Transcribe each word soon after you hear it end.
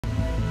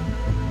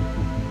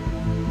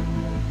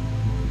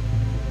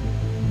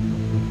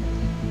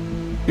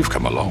You've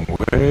come a long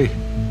way.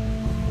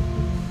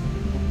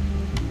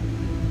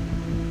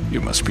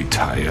 You must be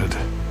tired.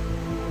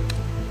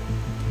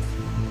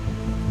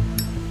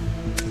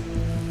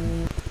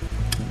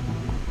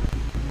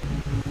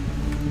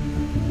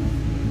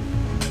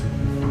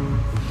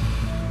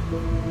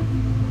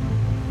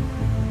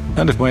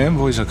 And if my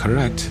envoys are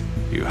correct,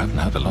 you haven't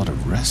had a lot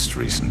of rest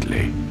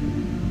recently.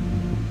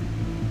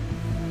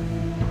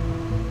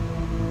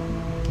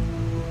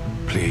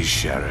 Please,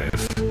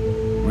 Sheriff,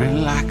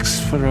 relax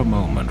for a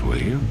moment,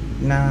 will you?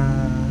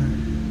 Nah.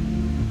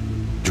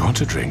 Do you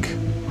want a drink?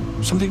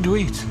 Something to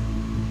eat?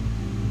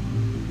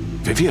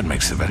 Vivian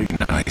makes a very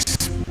nice,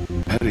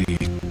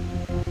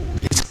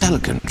 it's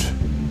elegant.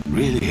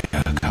 Really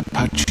a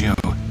carpaccio.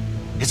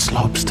 It's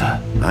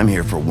lobster. I'm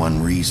here for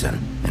one reason,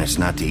 and it's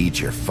not to eat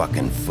your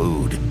fucking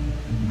food.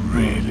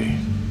 Really?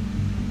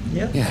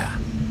 Yep. Yeah.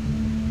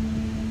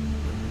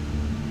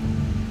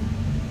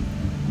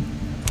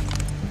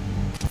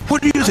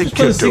 What do you think Just put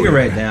you're a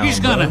cigarette doing? down. He's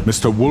gonna- bro.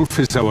 Mr. Wolf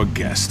is our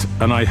guest,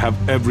 and I have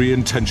every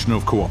intention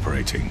of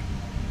cooperating.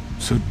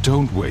 So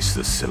don't waste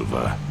the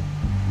silver.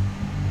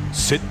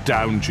 Sit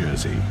down,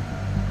 Jersey.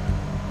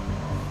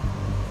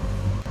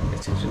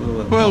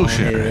 Well,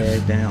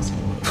 Sheriff,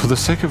 for the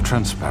sake of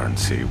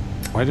transparency,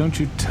 why don't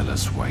you tell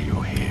us why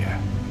you're here?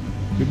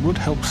 It would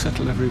help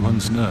settle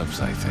everyone's nerves,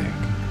 I think.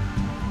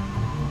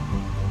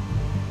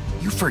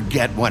 You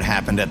forget what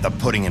happened at the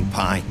pudding and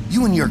pie?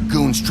 You and your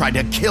goons tried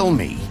to kill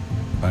me.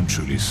 I'm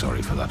truly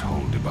sorry for that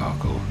whole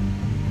debacle.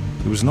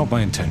 It was not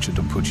my intention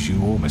to put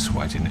you or Miss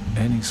White in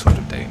any sort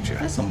of danger.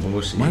 That's some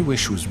bullshit. My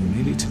wish was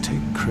merely to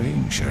take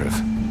Crane, Sheriff.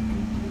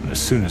 And as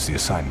soon as the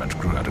assignment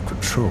grew out of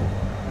control,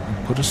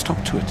 I put a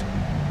stop to it.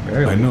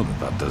 I know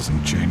that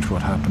doesn't change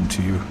what happened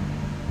to you.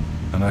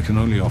 And I can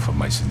only offer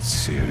my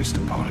sincerest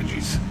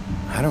apologies.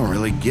 I don't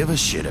really give a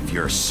shit if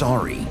you're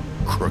sorry,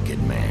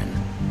 crooked man.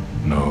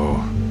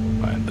 No,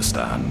 I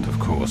understand, of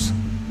course.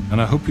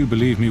 And I hope you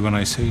believe me when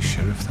I say,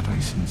 Sheriff, that I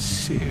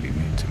sincerely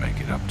mean to make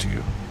it up to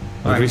you.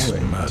 The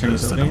recent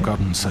murders that have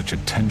gotten such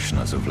attention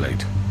as of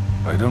late,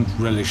 I don't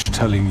relish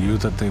telling you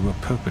that they were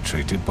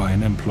perpetrated by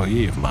an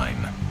employee of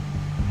mine.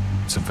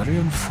 It's a very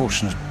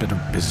unfortunate bit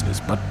of business,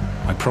 but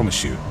I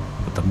promise you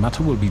that the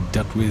matter will be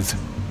dealt with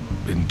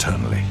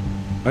internally.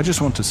 I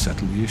just want to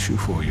settle the issue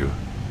for you,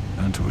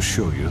 and to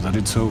assure you that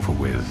it's over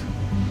with.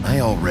 I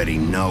already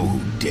know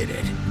who did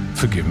it.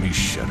 Forgive me,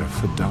 Sheriff,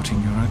 for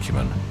doubting your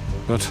acumen,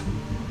 but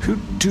who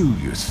do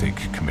you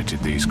think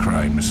committed these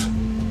crimes?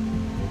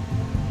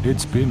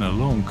 It's been a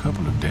long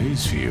couple of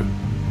days for you.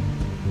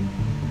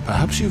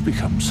 Perhaps you've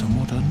become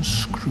somewhat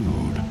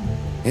unscrewed.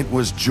 It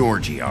was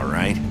Georgie, all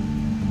right?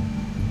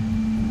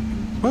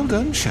 Well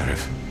done,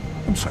 Sheriff.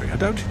 I'm sorry I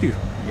doubted you.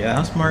 Yeah,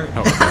 I'm smart.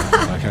 However,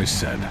 like I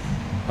said,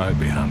 I'd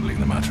be handling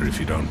the matter if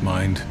you don't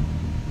mind.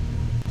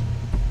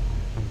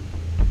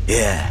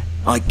 Yeah,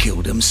 I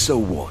killed him, so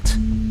what?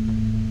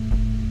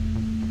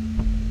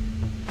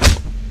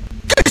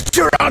 Get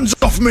your hands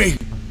off me!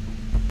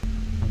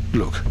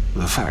 Look,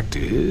 the fact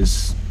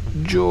is,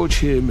 George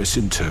here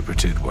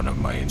misinterpreted one of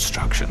my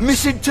instructions.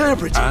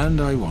 Misinterpreted? And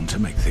I want to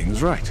make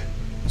things right.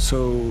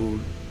 So,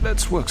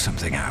 let's work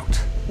something out.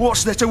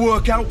 What's there to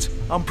work out?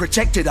 I'm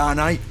protected, aren't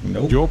I?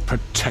 Nope. Your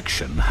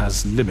protection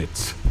has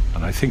limits,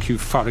 and I think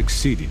you've far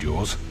exceeded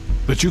yours.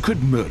 But you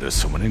could murder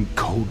someone in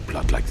cold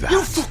blood like that.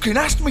 You fucking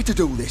asked me to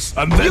do this.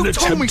 And then you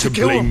told me attempt to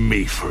kill blame him.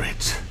 me for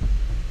it.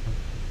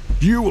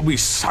 You will be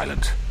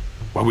silent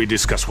while we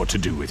discuss what to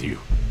do with you.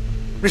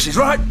 This is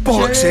right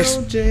bollocks, this.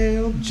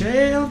 Jail.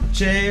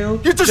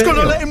 You're just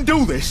gonna let him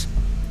do this?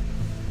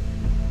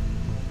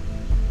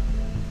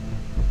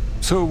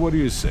 So what do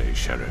you say,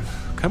 Sheriff?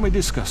 Can we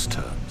discuss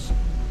terms?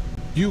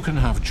 You can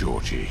have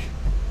Georgie.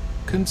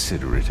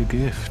 Consider it a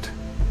gift,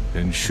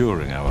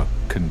 ensuring our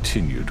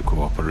continued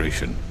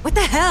cooperation. What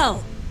the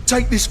hell?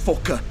 Take this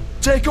fucker.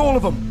 Take all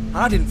of them.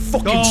 I didn't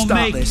fucking Don't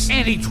start make this.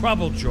 any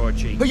trouble,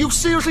 Georgie. Are you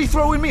seriously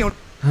throwing me on?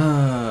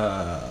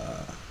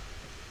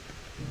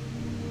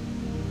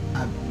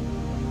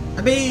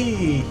 I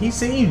mean, he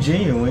seemed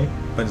genuine,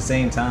 but at the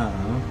same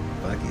time,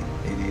 fuck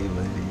it. It is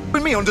what it is.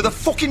 Throwing me under the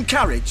fucking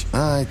carriage?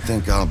 I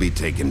think I'll be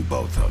taking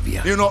both of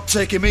you. You're not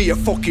taking me, you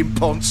fucking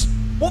ponce.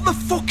 What the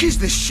fuck is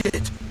this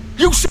shit?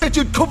 You said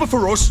you'd cover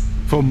for us.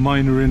 For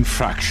minor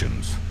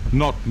infractions,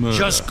 not murder.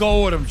 Just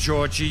go with him,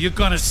 Georgie. You're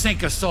gonna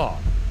sink us all.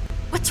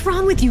 What's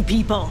wrong with you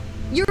people?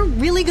 You're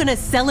really gonna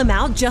sell him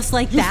out just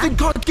like You that?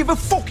 think I'd give a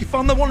fuck if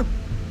I'm the one?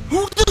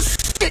 Who the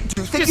shit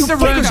do you think you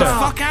surrender. fucking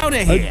are? Fuck out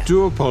of I here.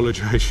 do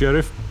apologize,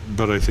 Sheriff,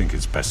 but I think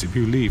it's best if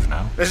you leave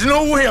now. There's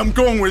no way I'm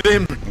going with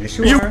him. Yes,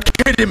 you you are.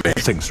 kidding me?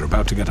 Things are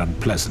about to get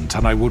unpleasant,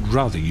 and I would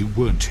rather you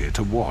weren't here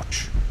to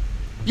watch.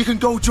 You can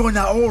go join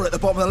that whore at the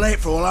bottom of the lake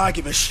for all I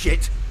give a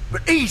shit.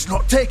 But he's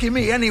not taking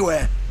me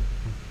anywhere.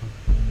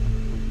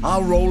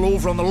 I'll roll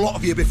over on the lot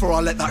of you before I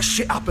let that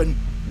shit happen.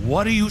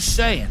 What are you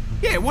saying?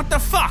 Yeah, what the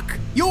fuck?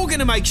 You're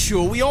gonna make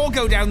sure we all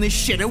go down this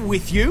shitter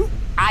with you?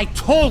 I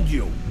told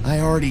you. I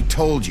already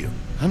told you.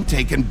 I'm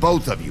taking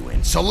both of you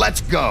in, so let's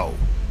go.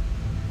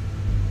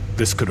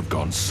 This could have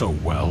gone so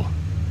well.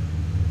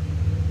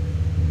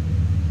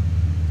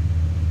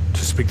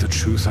 speak the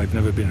truth, I've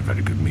never been a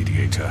very good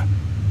mediator.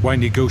 Why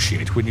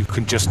negotiate when you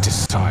can just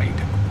decide?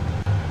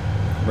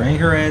 Bring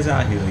her ass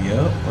out here,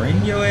 yup.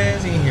 Bring your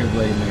ass in here,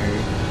 Bloody Mary.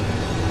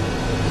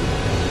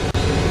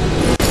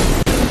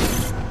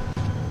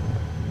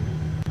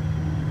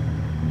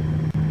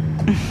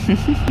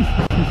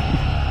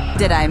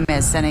 Did I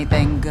miss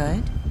anything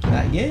good?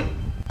 Not yet.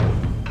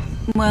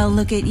 Well,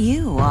 look at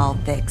you, all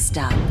fixed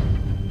up.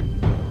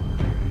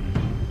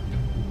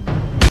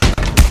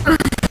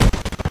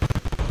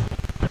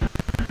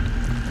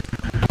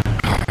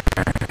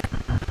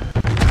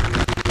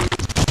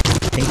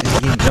 Can't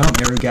just get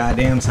jumped every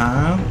goddamn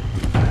time.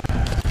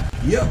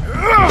 Yep.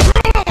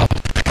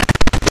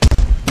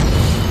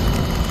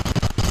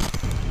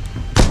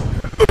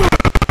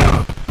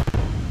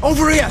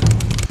 Over here!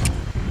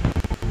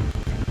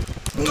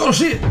 Oh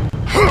shit!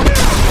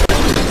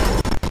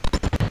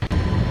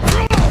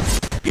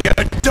 You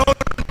don't.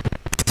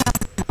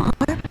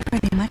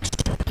 Pretty much.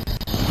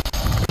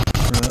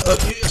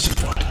 Yeah, she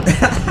fucked.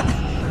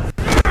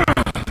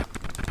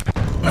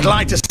 I'd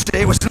like to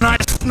say it was nice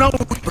snow,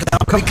 but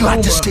I'll be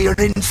glad to see her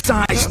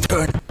inside's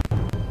turn.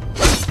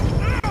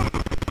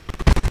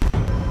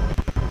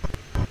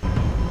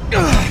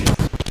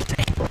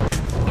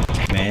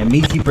 Man,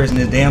 me keep pressing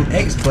this damn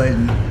X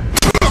button.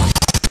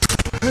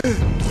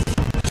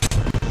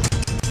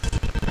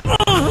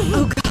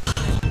 Oh god.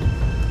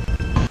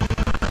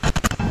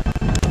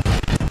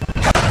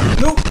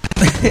 Nope.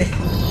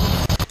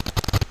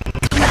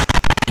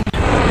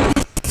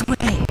 This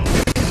way.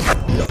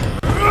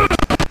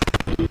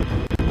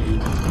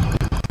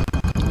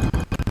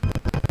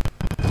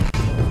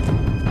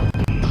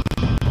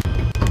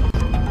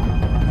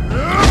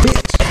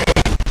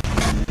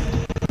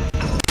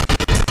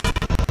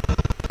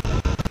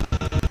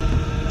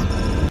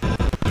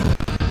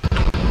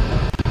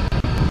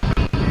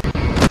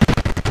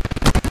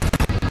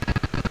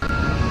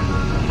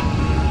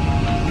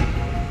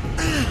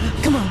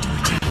 Come on,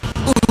 Georgie.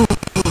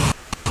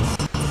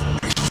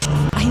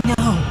 I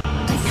know.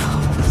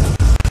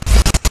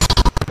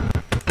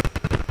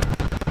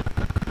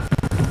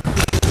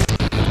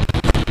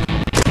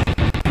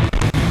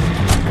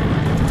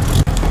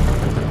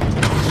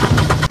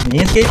 You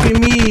ain't escaping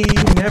me,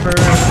 never.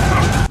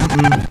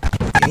 You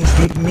ain't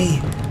escaping me.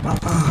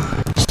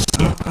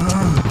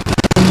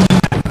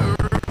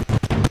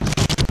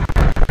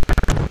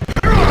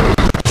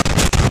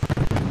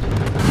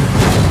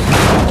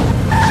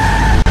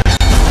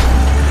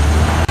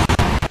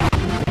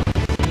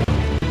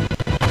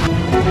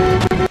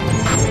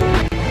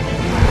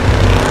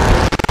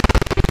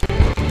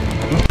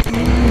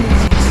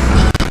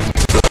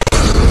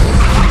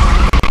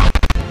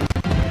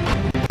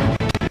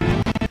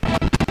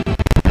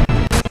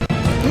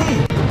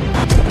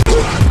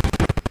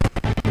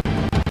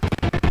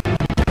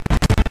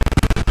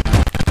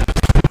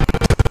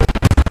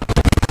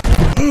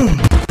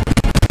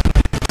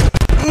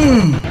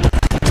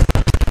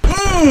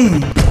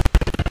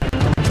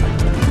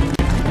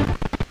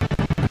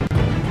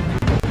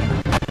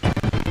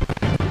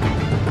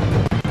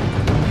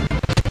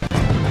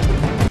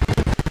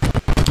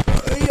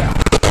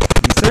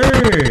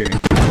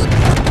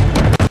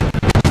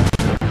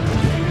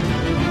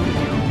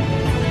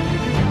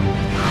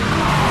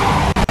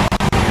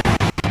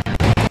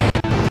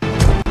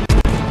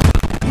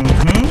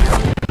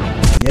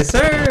 Yes,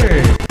 sir.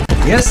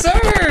 Yes,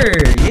 sir.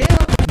 Yeah,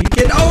 you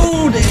can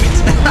own it.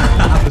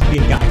 I was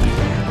being cocky.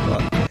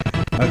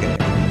 Okay.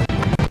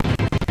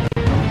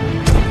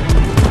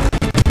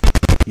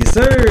 Yes,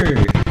 sir.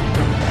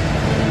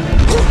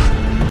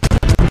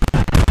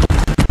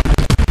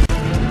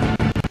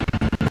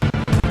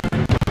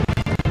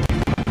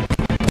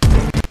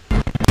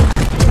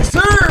 Yes,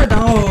 sir.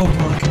 No.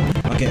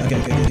 Okay.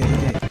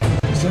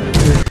 Yes, sir.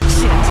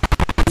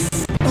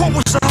 What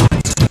was that?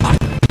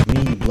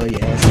 Me,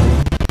 bloody asshole.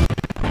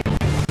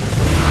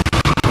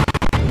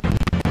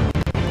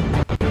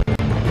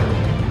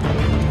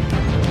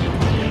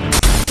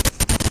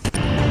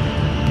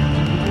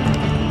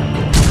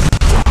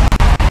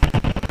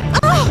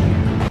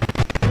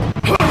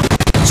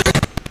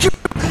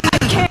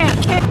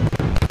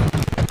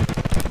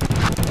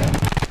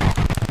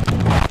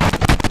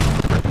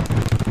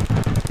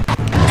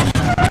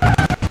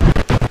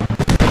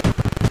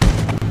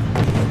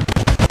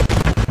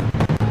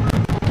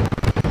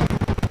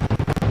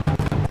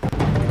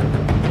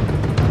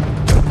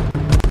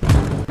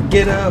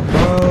 Get up,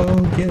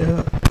 bro. Get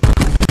up.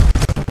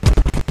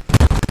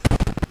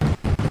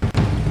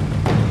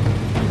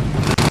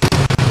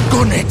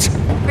 Gun it!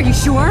 Are you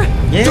sure?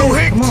 Yeah, Do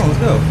it. come on, let's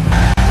go.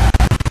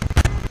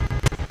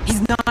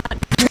 He's not.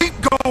 Keep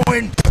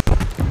going!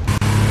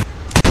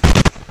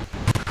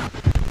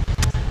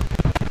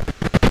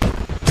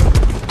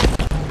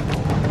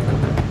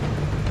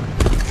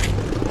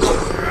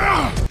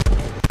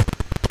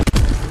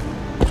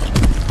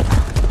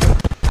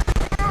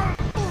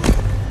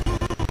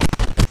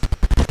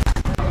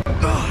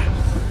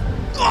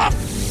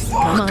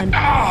 Come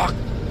on.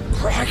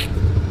 Christ.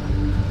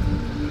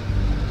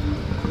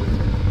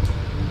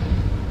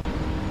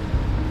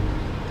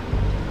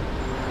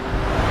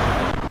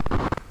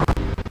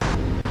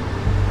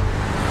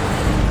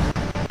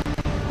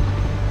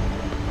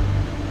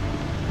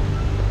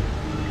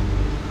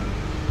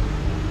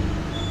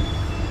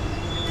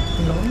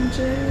 Going to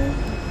jail.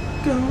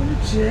 Going to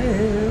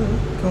jail.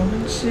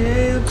 Going to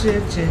jail.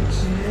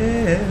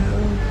 Jail.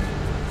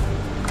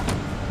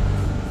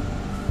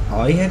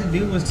 All he had to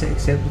do was to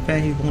accept the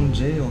fact he's going to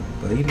jail.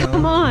 But you know.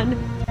 Come on.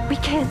 We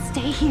can't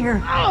stay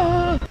here.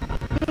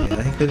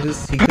 Yeah, he could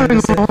just accept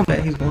the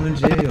fact he's going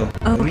to jail.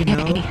 But you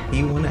know,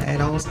 he want to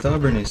add all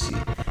stubborn and shit.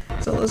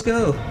 So let's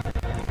go.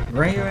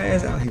 Bring your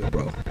ass out here,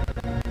 bro.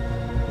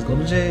 Let's go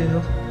to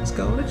jail. Let's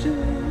go to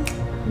jail.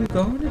 We're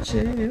going to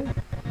jail.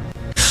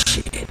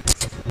 Shit.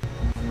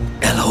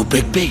 Hello,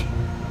 Bigby.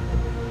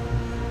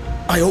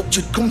 I hoped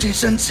you'd come to your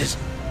senses.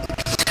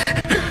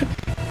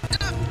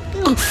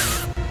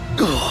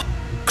 Oh,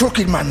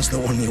 Crooked Man's the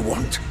one you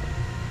want.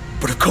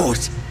 But of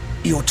course,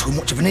 you're too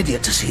much of an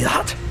idiot to see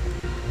that.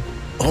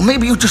 Or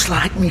maybe you just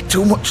like me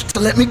too much to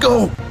let me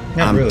go.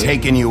 I'm really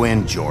taking you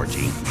in,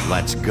 Georgie.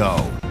 Let's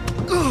go.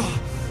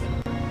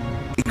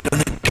 You're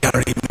gonna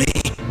carry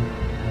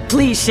me?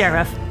 Please,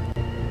 Sheriff.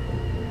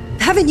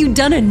 Haven't you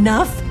done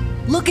enough?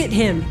 Look at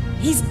him.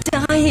 He's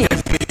dying.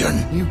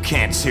 You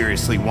can't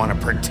seriously want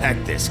to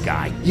protect this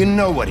guy. You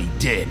know what he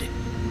did.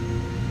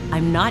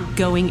 I'm not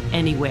going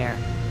anywhere.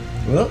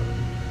 Well,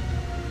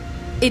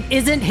 it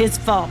isn't his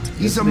fault.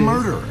 He's a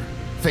murderer.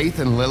 Faith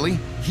and Lily,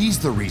 he's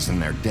the reason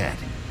they're dead.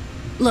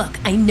 Look,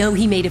 I know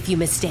he made a few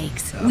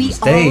mistakes. We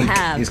all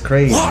have. He's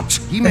crazy. What?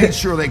 He made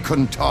sure they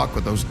couldn't talk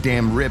with those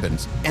damn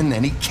ribbons, and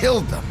then he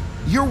killed them.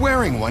 You're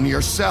wearing one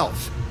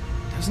yourself.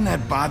 Doesn't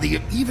that bother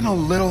you even a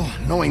little,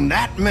 knowing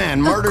that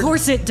man murdered— Of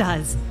course it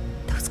does.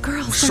 Those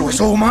girls— So it's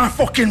all my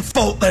fucking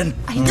fault then?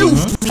 You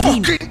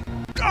fucking—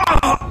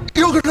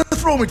 you're gonna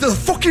throw me to the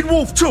fucking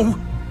wolf too?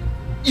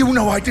 You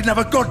know I didn't have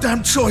a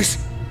goddamn choice.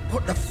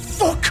 What the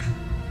fuck?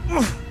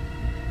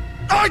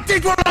 I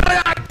did what I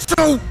had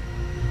to!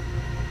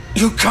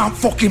 You can't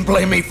fucking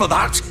blame me for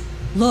that.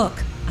 Look,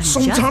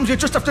 sometimes you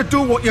just have to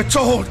do what you're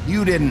told.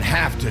 You didn't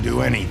have to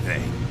do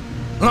anything.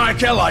 Like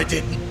hell I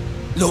didn't.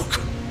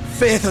 Look,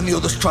 Faith and the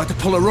others tried to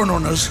pull a run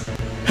on us.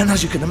 And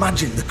as you can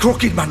imagine, the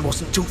Crooked Man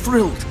wasn't too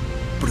thrilled.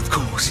 But of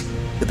course,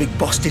 the big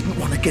boss didn't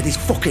want to get his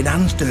fucking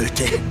hands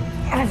dirty.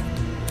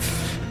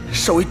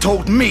 So he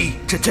told me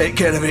to take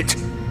care of it.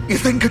 You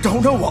think I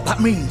don't know what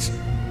that means?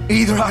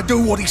 Either I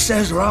do what he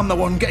says or I'm the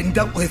one getting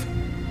dealt with.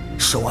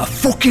 So I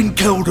fucking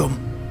killed him.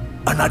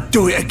 And I'd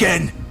do it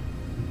again.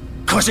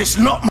 'Cause it's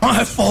not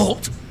my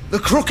fault. The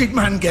Crooked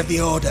Man gave the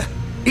order.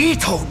 He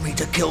told me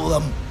to kill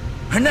them.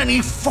 And then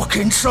he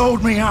fucking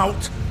sold me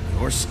out.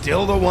 You're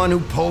still the one who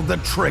pulled the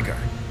trigger.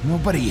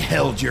 Nobody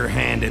held your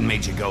hand and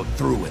made you go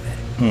through with it.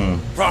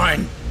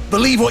 Fine.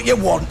 Believe what you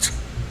want.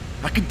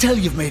 I can tell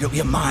you've made up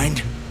your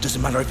mind.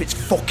 Doesn't matter if it's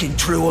fucking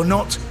true or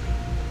not.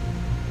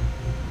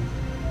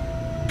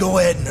 Go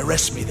ahead and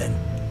arrest me then.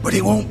 But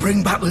it won't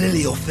bring back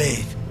Lily or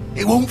Faith.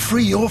 It won't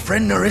free your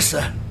friend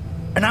Nerissa.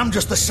 And I'm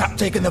just the sap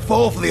taking the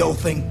fall for the whole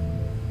thing.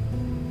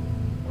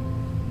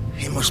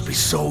 It must be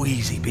so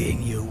easy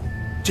being you.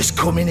 Just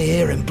come in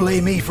here and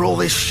blame me for all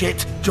this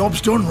shit.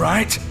 Job's done,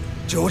 right?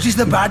 George is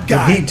the bad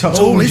guy. He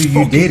told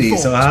you you did it,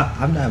 so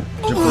I'm not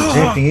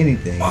projecting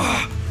anything.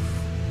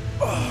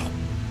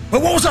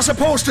 But what was I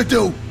supposed to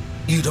do?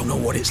 You don't know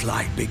what it's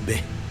like,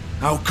 Bigby.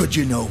 How could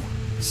you know?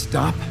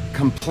 Stop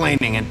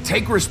complaining and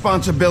take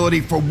responsibility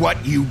for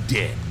what you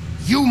did.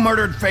 You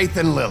murdered Faith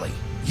and Lily.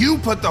 You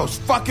put those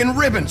fucking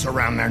ribbons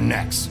around their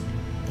necks.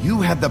 You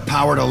had the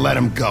power to let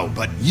them go,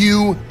 but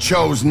you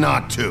chose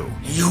not to.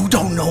 You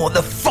don't know what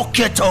the fuck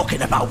you're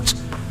talking about.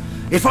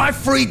 If I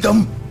freed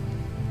them...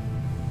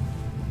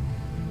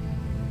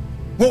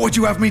 What would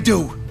you have me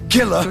do?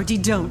 Kill her? Georgie,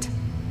 don't.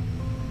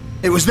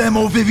 It was them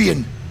or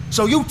Vivian.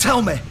 So you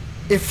tell me,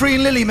 if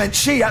freeing Lily meant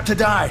she had to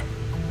die.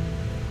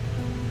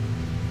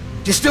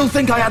 Do you still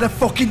think I had a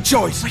fucking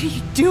choice? What are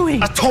you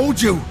doing? I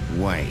told you.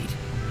 Wait,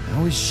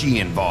 how is she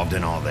involved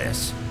in all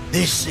this?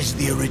 This is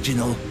the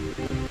original.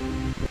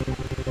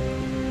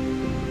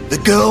 The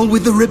girl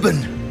with the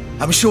ribbon.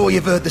 I'm sure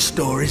you've heard the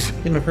stories.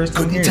 In my first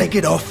time couldn't take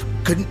it off,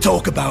 couldn't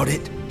talk about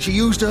it. She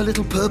used her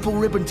little purple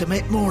ribbon to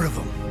make more of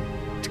them.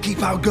 To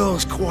keep our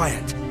girls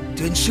quiet.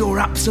 To ensure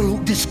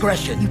absolute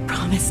discretion. You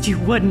promised you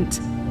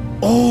wouldn't.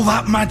 All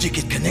that magic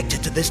is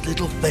connected to this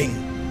little thing.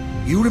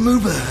 You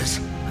remove hers,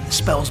 and the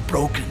spell's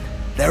broken.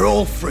 They're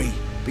all free.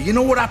 But you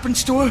know what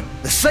happens to her?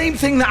 The same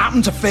thing that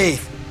happened to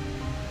Faith.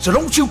 So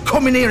don't you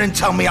come in here and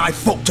tell me I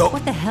fucked up.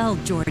 What the hell,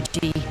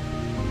 Georgie?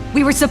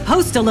 We were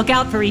supposed to look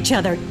out for each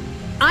other.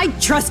 I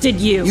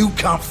trusted you. You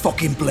can't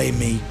fucking blame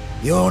me.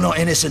 You're not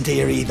innocent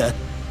here either.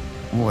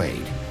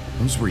 Wait,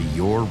 those were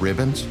your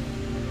ribbons?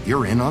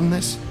 You're in on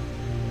this?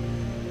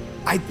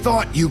 I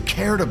thought you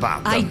cared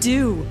about them. I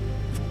do.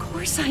 Of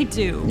course I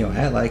do. Yo,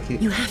 I like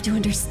it. You have to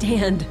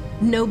understand,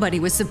 nobody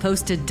was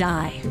supposed to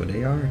die. Here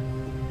they are.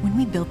 When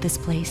we built this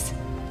place,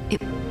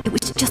 it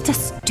was just a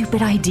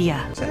stupid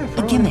idea.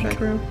 A gimmick.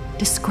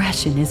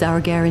 Discretion is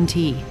our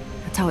guarantee.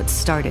 That's how it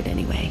started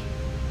anyway.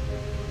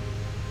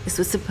 This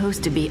was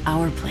supposed to be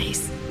our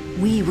place.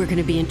 We were going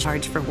to be in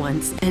charge for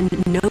once, and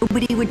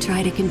nobody would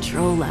try to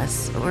control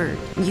us or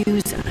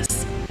use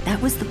us. That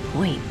was the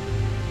point.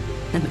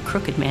 Then the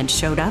Crooked Man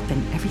showed up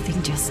and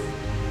everything just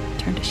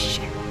turned to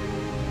shit.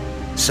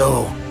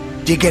 So,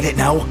 do you get it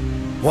now?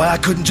 Why I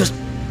couldn't just...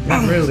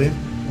 Not really,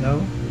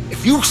 no.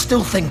 If you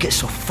still think it's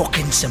so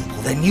fucking simple,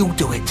 then you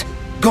do it.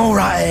 Go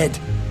right ahead.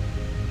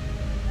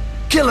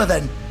 Kill her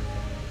then.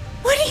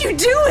 What are you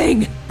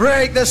doing?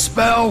 Break the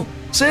spell.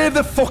 Save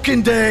the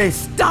fucking day.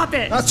 Stop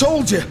it. I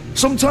told you,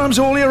 sometimes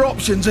all your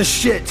options are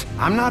shit.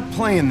 I'm not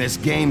playing this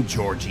game,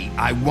 Georgie.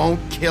 I won't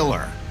kill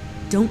her.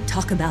 Don't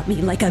talk about me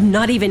like I'm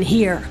not even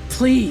here,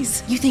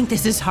 please. You think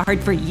this is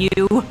hard for you?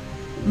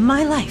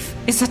 My life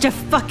is such a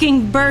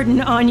fucking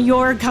burden on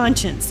your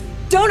conscience.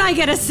 Don't I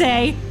get a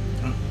say?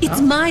 It's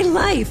my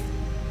life.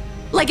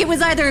 Like it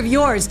was either of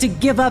yours to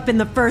give up in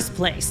the first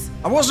place.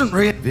 I wasn't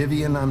really...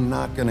 Vivian, I'm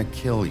not gonna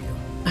kill you.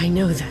 I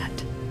know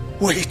that.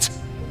 Wait.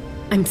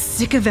 I'm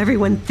sick of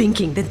everyone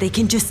thinking that they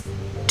can just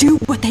do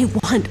what they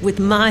want with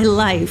my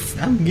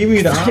life. I'm giving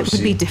you the option. It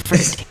would be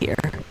different here,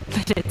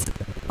 but it's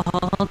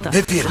all the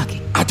Vivian,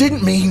 fucking... I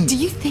didn't mean... Do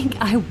you think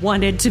I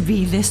wanted to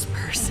be this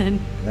person?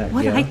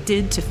 What I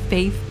did to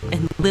Faith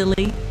and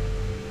Lily?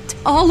 To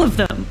all of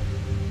them?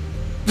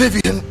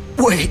 Vivian,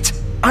 wait.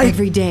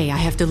 Every day I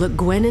have to look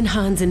Gwen and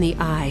Hans in the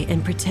eye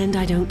and pretend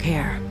I don't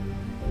care.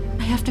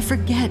 I have to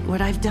forget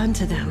what I've done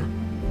to them,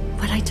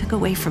 what I took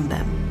away from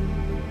them.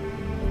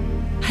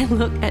 I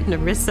look at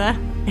Nerissa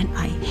and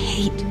I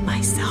hate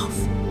myself.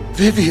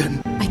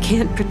 Vivian. I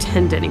can't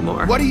pretend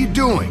anymore. What are you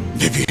doing?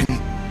 Vivian,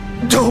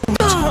 don't.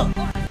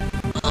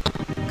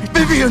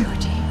 Vivian,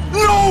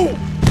 no!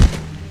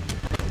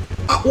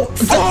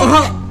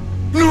 Fuck!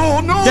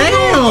 No!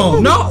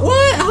 Damn! No,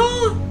 what?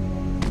 Huh?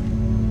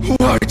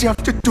 Why'd you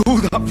have to do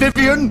that,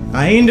 Vivian?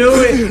 I ain't do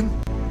it.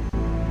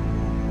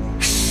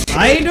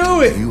 I ain't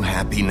do it. Are you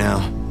happy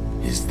now?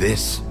 Is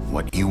this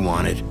what you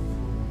wanted?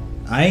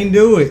 I ain't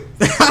do it.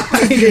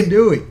 I didn't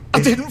do it.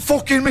 I didn't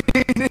fucking mean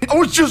it. I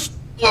was just...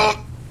 I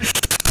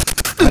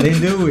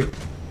didn't do it.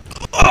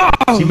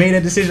 She made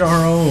that decision on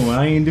her own.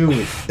 I ain't do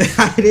it.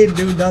 I didn't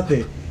do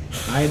nothing.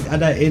 I'm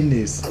not in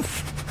this.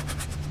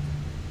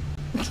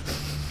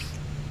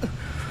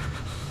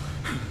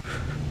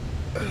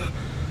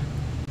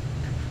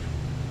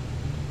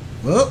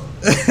 Well,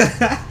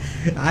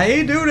 I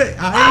ain't do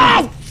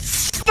that.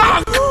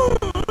 Fuck!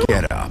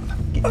 Get up.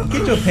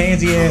 Get your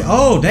pansy ass.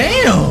 Oh,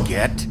 damn.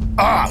 Get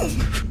up.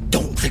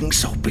 Don't think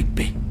so,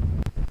 Bigby.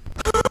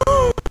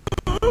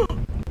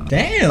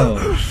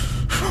 Damn.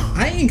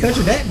 I ain't cut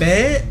you that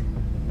bad.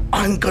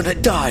 I'm gonna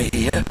die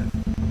here.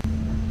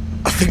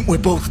 I think we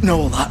both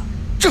know that.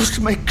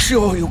 Just make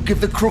sure you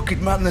give the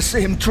crooked man the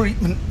same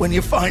treatment when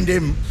you find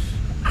him.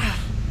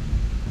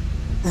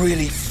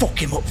 Really fuck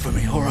him up for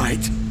me,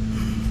 alright?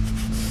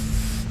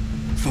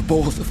 For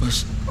both of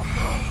us.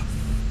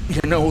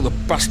 You know the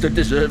bastard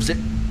deserves it.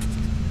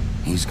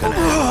 He's gonna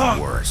have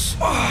it worse.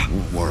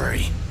 Don't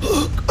worry.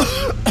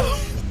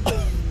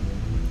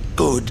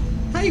 Good.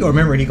 How you gonna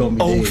remember he gonna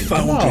be Old dead?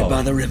 foundry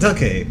by the river.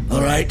 Okay.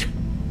 Alright?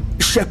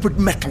 Shepherd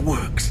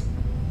Metalworks.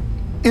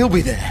 He'll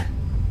be there.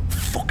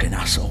 Fucking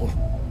asshole.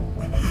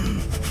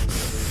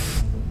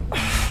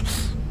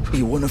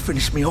 You wanna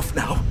finish me off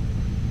now?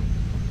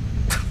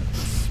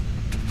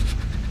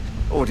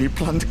 Or do you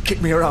plan to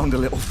kick me around a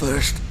little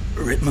first?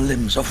 Rip my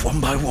limbs off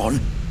one by one?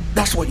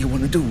 That's what you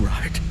wanna do,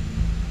 right?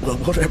 Well,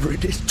 whatever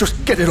it is,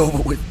 just get it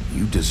over with.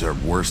 You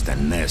deserve worse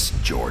than this,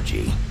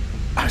 Georgie.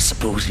 I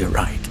suppose you're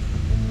right.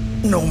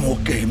 No more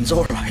games,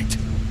 alright.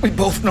 We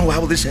both know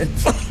how this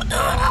ends.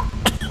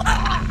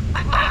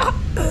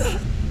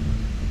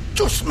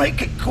 Just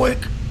make it quick.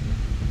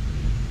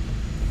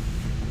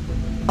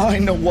 I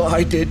know what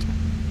I did.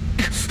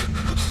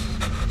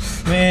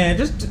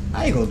 Man,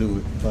 I ain't gonna do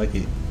it. Fuck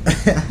it.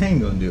 I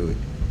ain't gonna do it.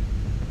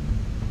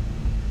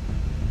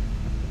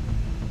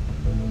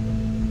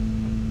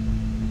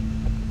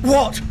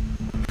 What?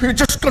 You're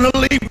just gonna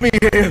leave me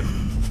here?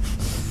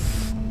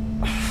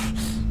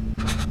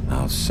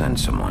 I'll send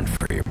someone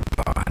for your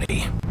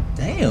body.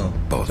 Damn.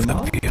 Both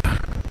Jamal? of you.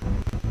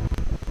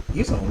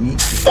 You so mean.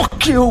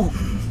 Fuck you!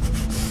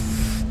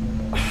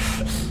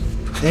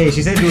 Hey,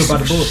 she said do it by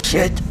the book.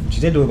 Shit. She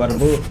said do it by the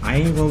book. I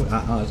ain't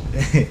gonna.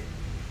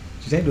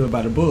 She said do it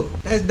by the book.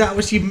 That's not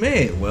what she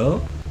meant.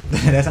 Well,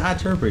 that's how I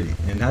interpret it,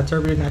 and I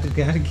interpreted not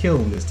to kill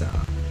him this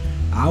time.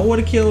 I would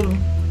have killed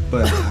him,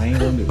 but I ain't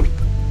gonna do it.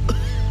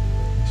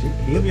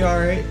 He'll be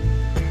alright.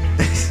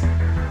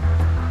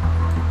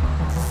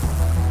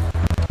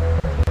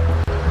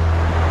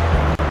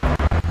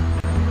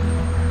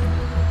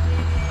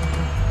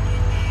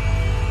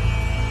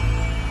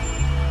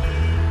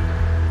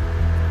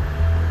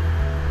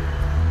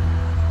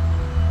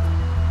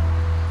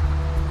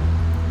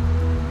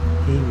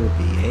 He will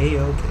be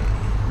A-okay.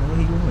 No,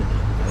 he wouldn't.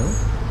 No.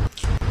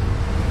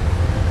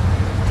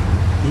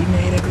 He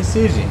made a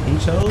decision. He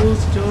chose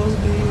to do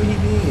what he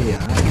did.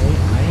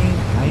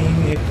 I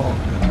ain't at fault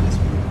on this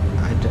one.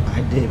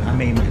 I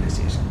made my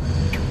decision.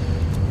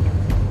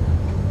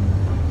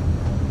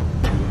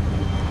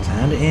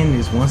 Time to end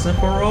this once and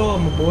for all,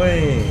 my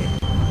boy.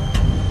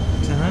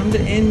 Time to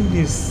end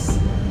this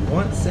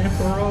once and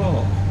for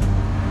all.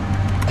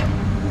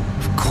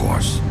 Of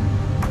course.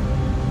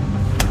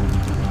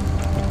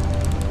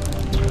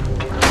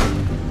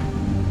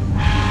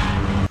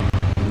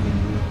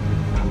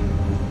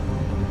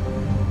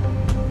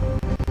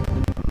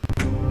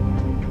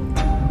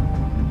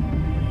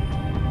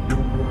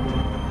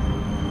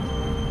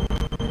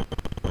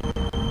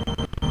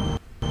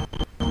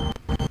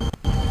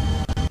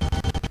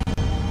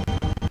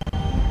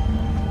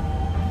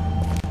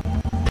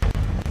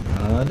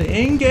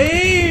 end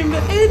game!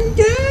 The end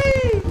game!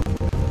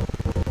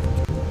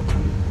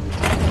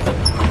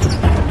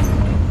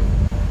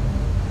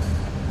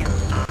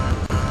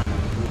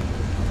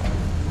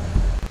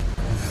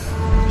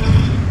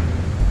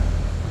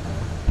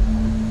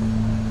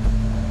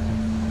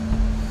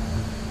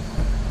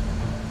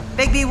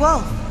 Bigby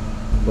Wolf.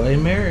 Bloody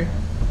Mary.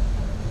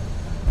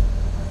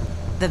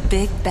 The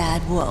big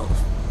bad wolf.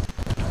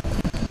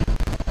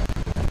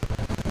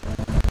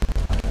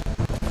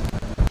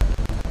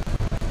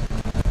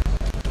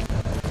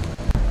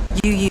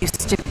 You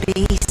used to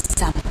be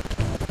some.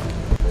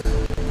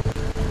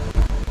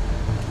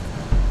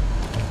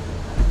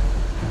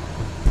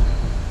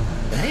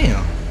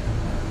 Damn.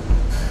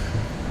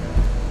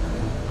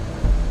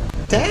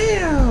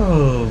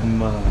 Damn.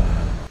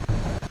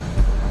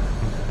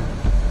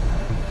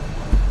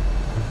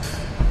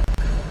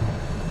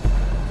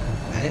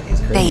 That is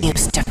crazy. They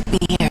used to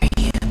fear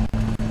you.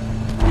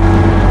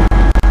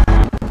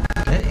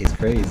 That is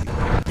crazy.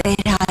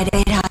 They'd hide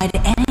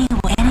anywhere.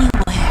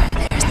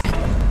 There's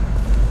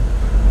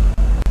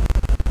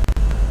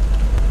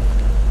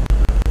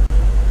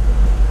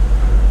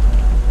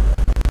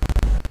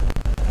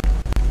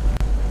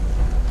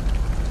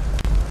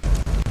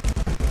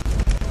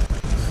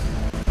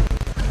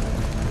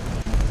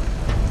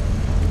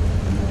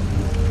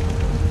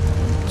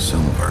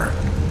Silver.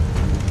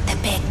 the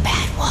big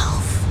bad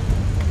wolf.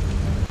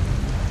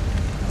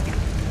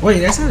 Wait,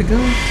 that's not a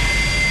gun?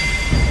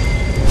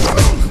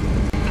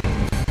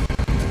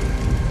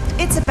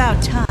 It's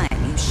about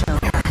time you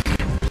showed up.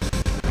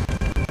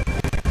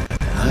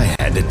 I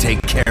had to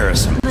take care of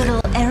some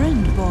Little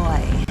errand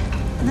boy.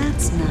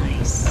 That's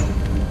nice.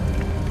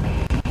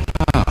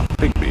 Ah,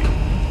 Bigby.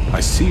 I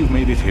see you've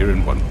made it here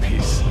in one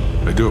piece.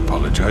 I do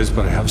apologize,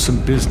 but I have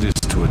some business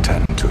to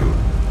attend to.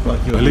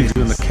 Fuck your I leave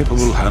you in the business.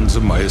 capable hands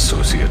of my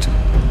associate.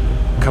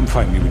 Come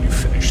find me when you've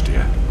finished,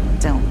 dear.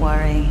 Don't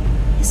worry.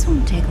 This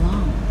won't take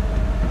long.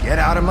 Get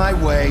out of my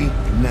way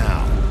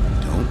now.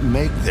 Don't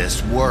make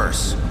this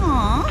worse.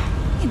 Aw,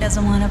 he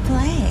doesn't want to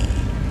play.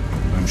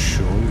 I'm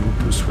sure you'll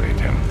persuade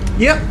him.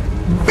 Yep.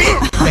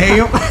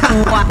 Damn.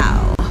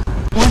 Wow.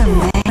 What a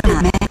man.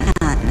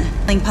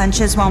 Pulling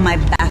punches while my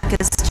back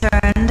is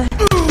turned.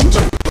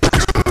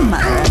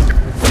 Mother.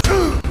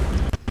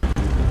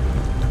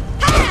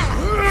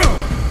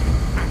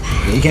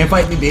 Yeah, you can't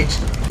fight me, bitch.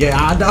 Yeah,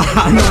 I know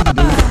what you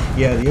do.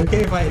 Yeah, you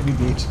can't fight me,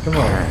 bitch. Come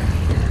on.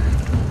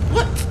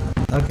 What?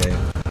 Okay.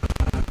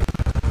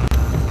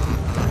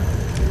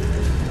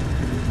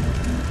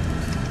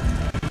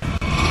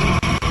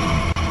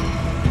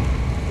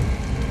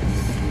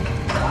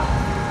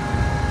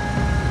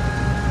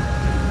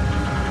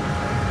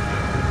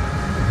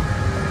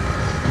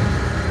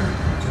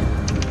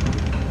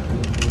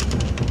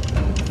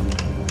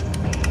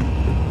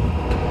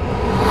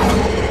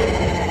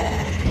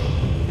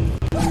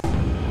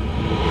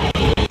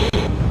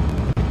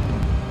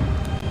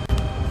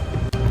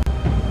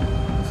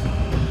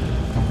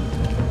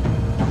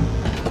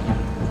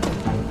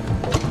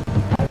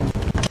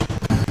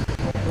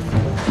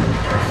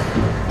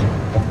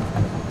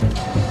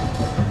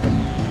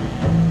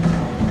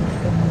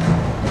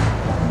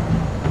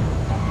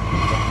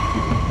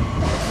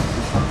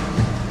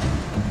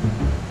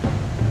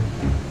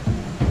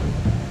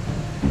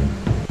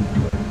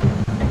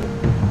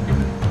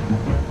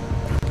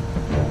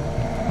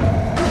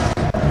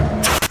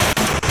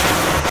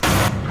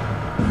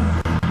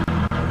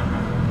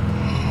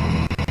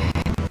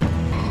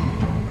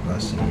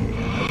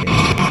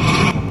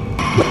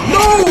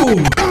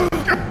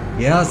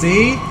 Yeah,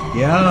 see?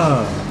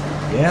 Yeah,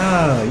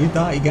 you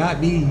thought you got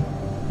me.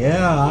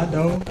 Yeah, I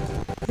know.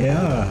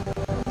 Yeah,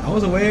 I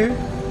was aware.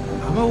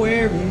 I'm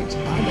aware, bitch.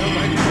 I know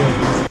my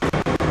controls.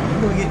 You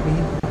ain't gonna get me.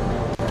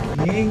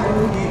 You ain't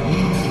gonna get me.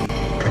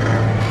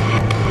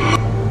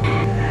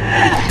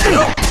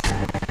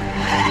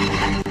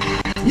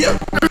 Yep.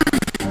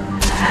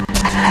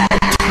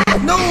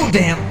 No,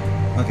 damn.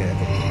 Okay.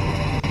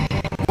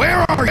 Where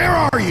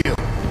are you?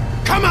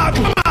 Come out!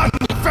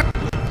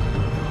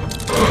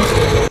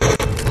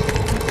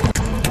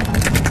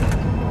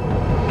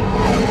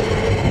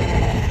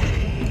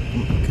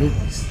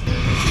 Goodness.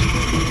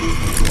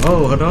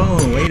 Oh, hold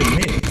on. Wait a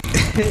minute.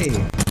 Hey.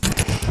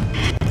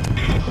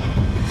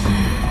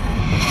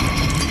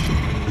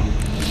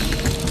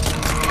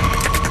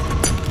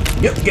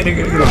 Yep, get her.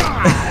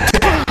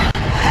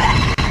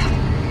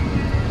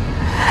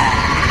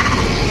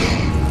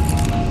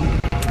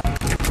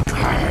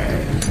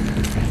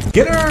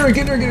 Get her!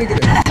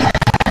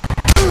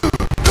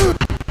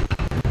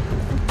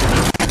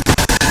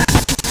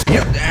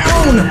 Yep,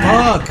 down!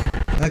 Fuck!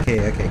 Okay.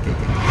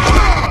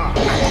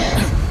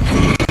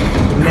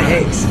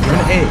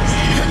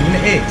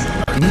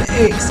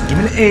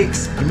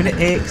 Give me the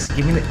eggs.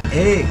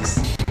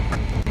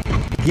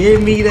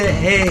 Give me the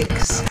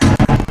eggs.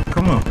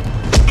 Come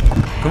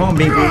on,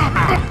 baby.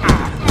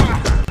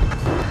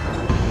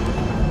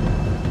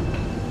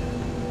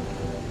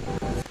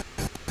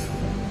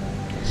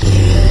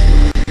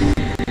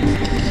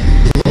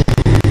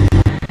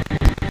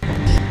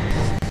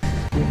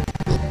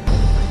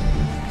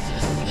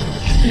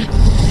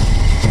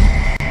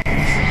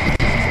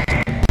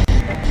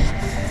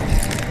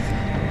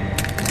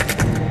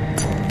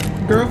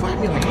 girl fight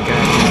me like a guy.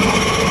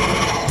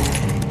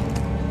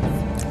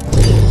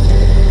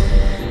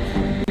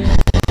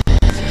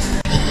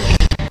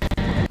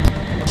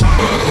 Oh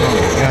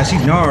my god,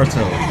 she's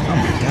Naruto. Oh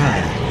my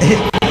god.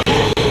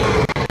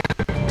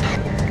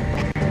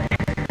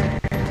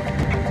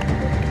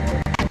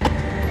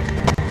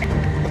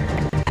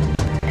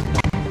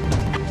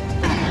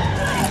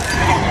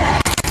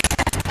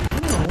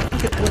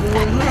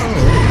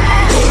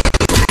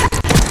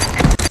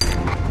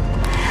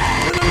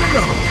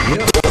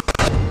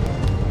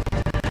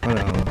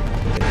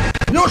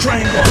 No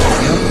triangle!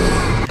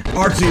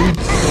 R2.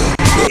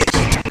 Bitch.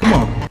 Come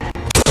on.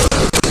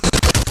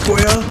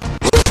 Square.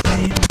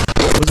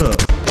 What's up?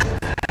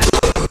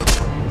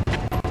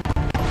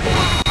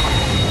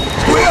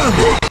 Square!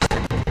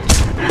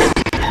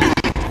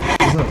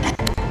 What's up?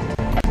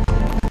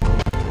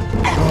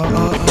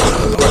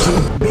 R2,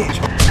 bitch.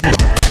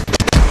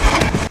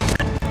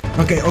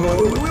 Okay,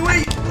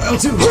 wait.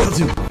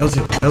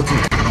 L2.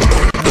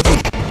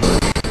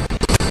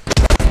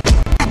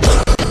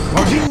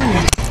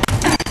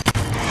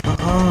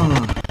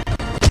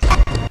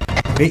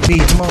 Bigby,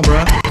 come on, bro.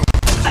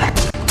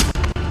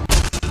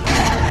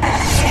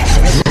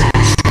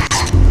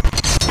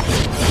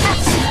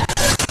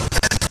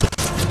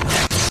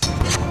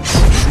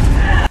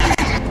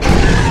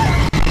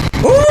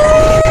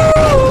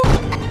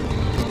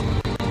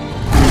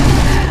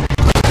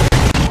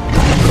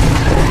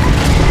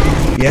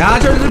 Yeah, I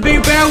turned to the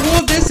big bad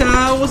wolf this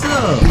time. What's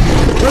up?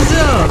 What's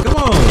up? Come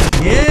on.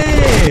 Yeah.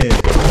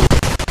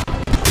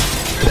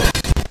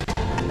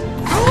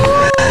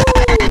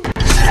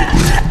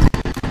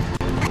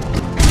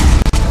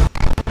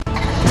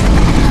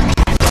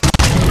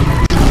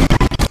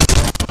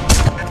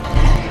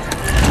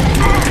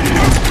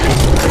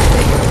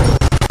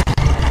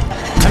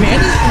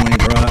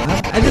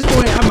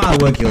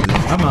 Well kill this.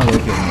 I might as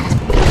well kill this.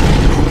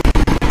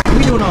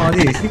 We doing all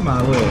this. He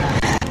might as well.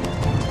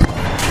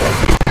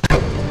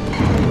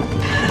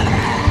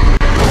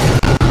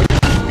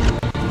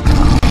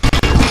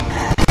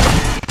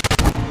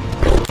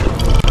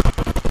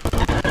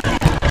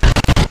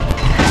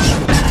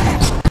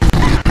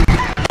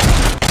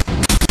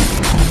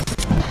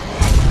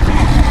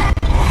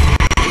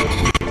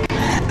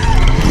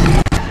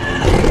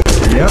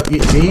 Yep.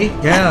 See?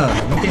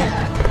 Yeah. Okay.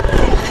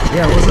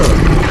 Yeah. What's up?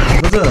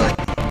 What's up?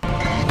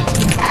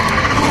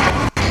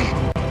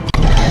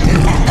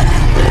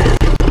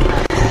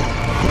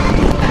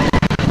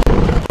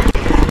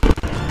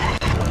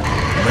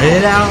 Let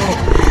it out,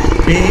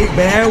 big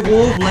bad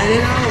wolf, let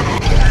it out.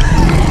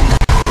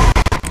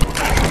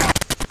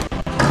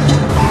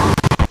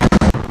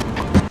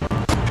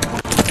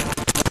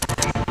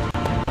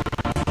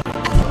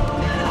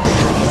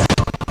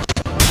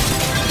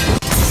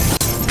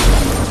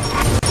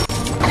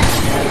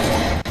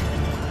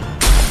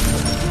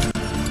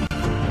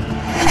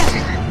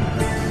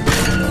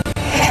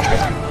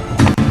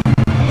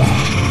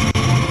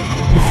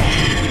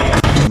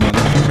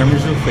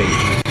 Determines your fate.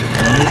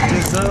 Don't mess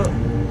this up.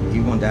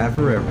 You gonna die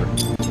forever.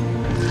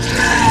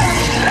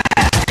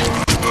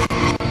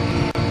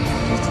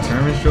 This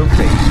determines your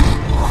fate.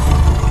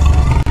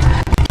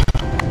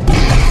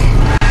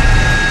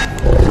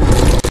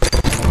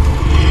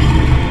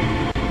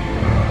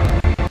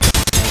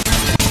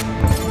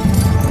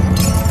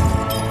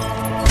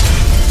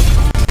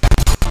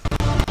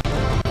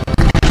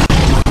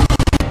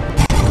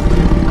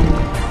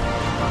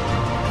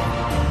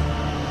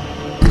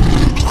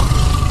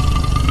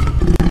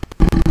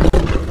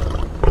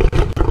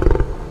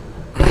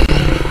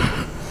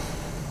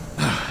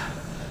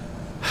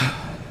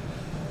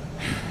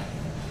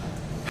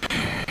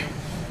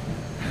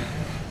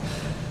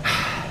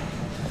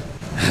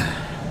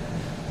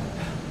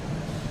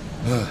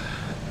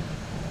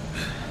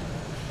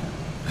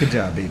 Good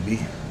job, baby.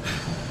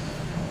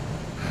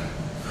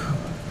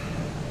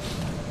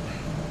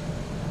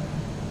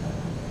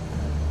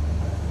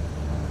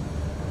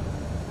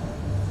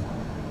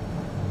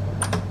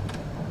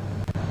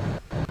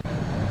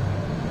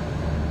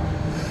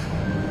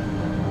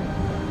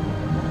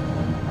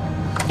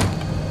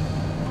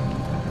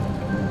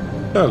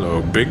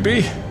 Hello,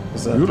 Bigby.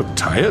 What's up? You look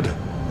tired.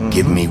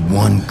 Give me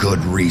one good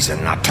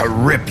reason not to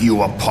rip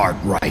you apart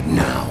right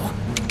now.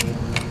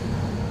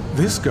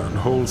 This gun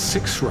holds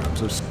 6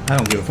 rounds of... I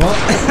don't give a fuck.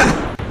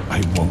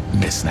 I won't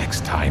miss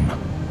next time.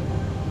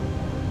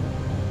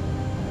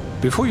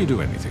 Before you do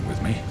anything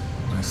with me,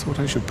 I thought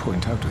I should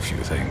point out a few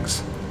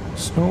things.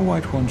 Snow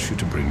White wants you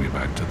to bring me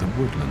back to the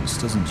woodlands,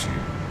 doesn't she?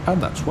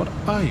 And that's what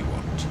I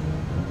want.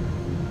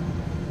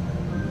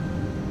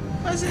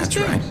 That's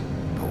right.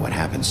 But what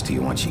happens to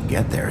you once you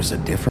get there is a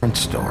different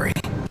story.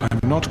 I'm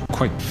not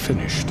quite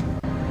finished.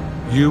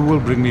 You will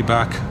bring me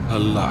back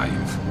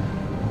alive.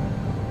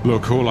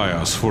 Look, all I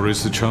ask for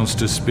is the chance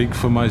to speak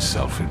for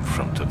myself in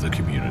front of the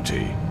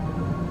community.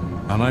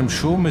 And I'm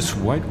sure Miss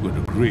White would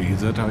agree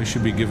that I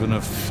should be given a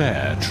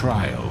fair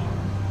trial.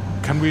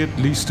 Can we at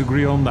least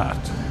agree on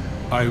that?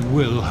 I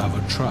will have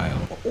a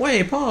trial.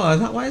 Wait,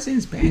 pause. Why is it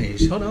in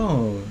Spanish? Hold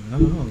on.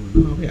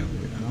 No, yeah.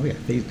 we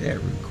gotta fix that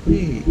real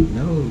quick.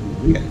 No,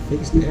 we gotta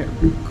fix that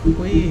real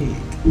quick.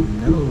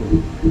 No.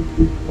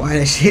 Why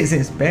that shit's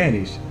in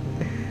Spanish?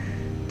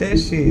 That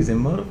shit is in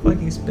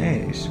motherfucking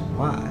Spanish.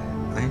 Why?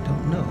 I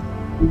don't know.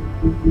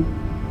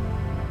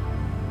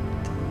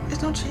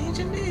 There's no change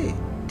in it.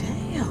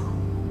 Damn.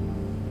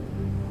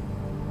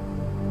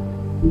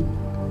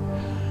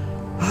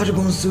 How'd you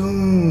gonna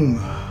zoom?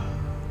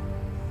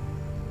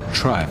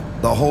 Try it.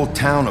 The whole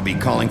town will be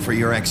calling for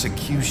your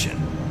execution.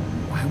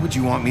 Why would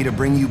you want me to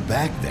bring you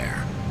back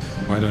there?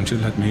 Why don't you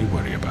let me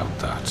worry about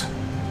that?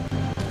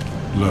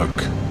 Look,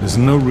 there's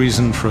no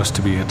reason for us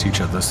to be at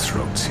each other's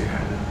throats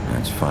here.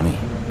 That's funny,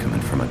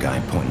 coming from a guy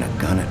pointing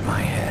a gun at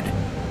my head.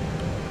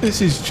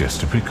 This is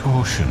just a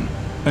precaution.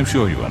 I'm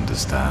sure you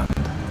understand.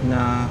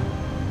 Nah.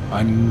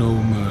 I'm no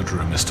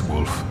murderer, Mr.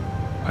 Wolf.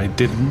 I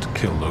didn't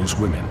kill those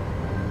women.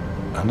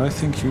 And I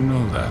think you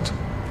know that.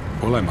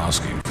 All I'm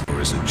asking for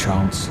is a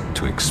chance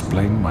to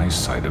explain my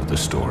side of the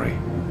story.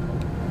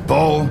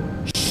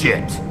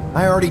 Bullshit.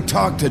 I already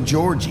talked to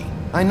Georgie.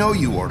 I know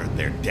you ordered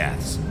their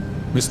deaths.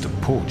 Mr.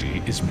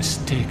 Porgy is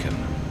mistaken,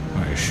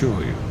 I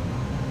assure you.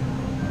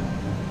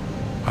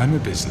 I'm a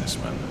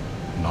businessman,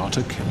 not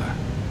a killer.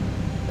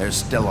 There's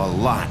still a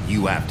lot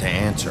you have to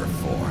answer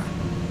for.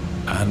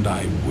 And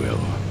I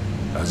will,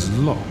 as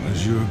long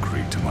as you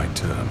agree to my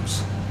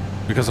terms.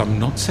 Because I'm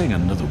not saying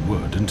another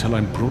word until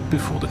I'm brought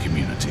before the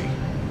community.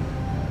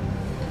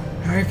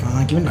 Alright,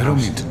 fine, give me the I don't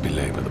option. mean to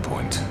belabor the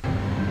point,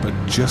 but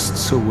just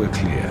so we're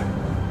clear,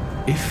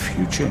 if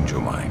you change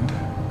your mind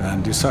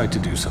and decide to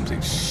do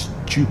something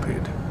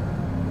stupid,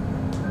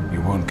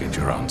 you won't get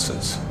your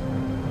answers.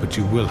 But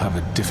you will have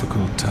a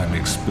difficult time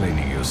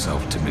explaining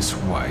yourself to Miss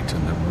White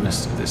and the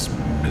rest of this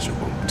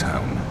miserable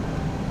town.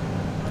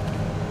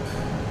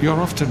 You're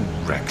often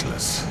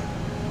reckless,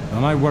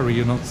 and I worry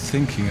you're not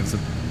thinking of the...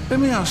 Let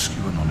me ask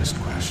you an honest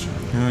question.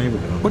 Oh, here we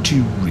go. What do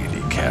you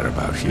really care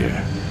about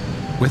here?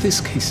 Where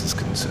this case is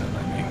concerned,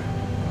 I mean.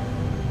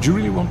 Do you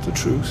really want the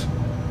truth?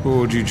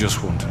 Or do you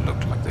just want to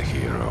look like the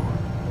hero?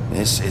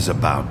 This is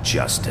about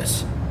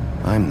justice.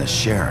 I'm the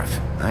sheriff.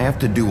 I have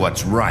to do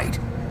what's right.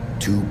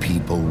 2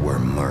 people were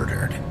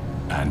murdered.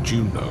 And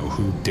you know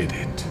who did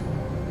it.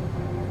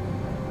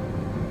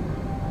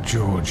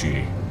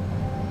 Georgie.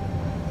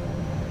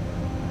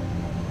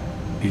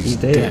 He's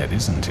dead,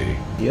 isn't he?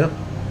 Yep.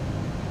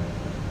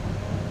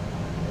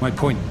 My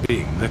point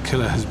being, the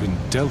killer has been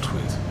dealt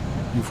with.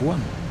 You've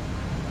won.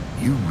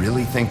 You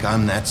really think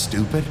I'm that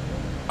stupid?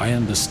 I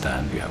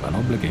understand you have an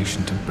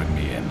obligation to bring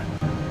me in.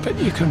 But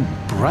you can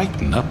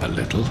brighten up a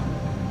little.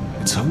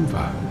 It's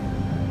over.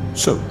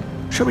 So,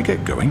 shall we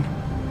get going?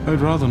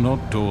 I'd rather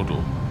not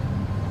dawdle.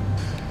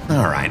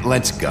 All right,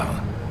 let's go.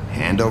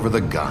 Hand over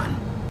the gun.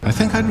 I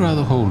think I'd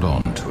rather hold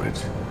on to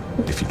it,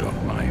 if you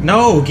don't mind.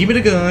 No, give me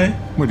the gun.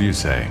 What do you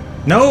say?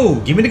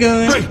 No, give me the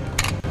gun. Hey!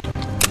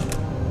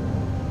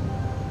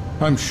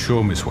 I'm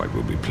sure Miss White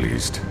will be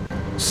pleased.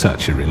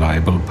 Such a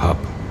reliable pup.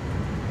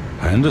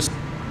 I understand.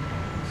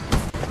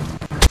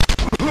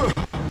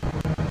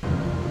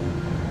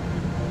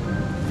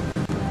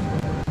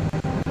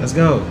 Let's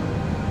go.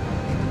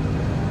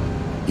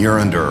 You're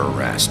under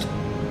arrest.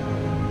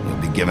 You'll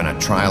be given a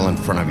trial in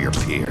front of your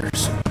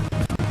peers.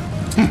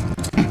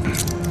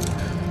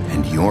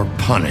 And your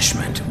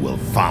punishment will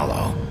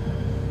follow.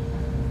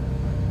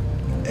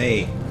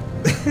 Hey.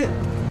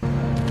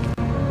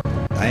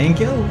 I ain't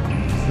killed.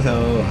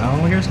 So I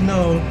don't hear some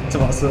no. So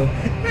also,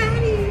 I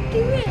didn't do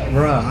it.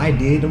 Bruh, I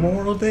did the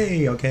moral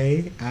thing,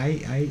 okay? I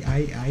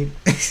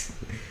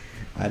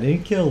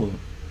didn't kill him.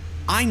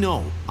 I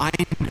know. Are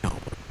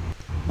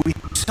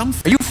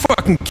you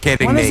fucking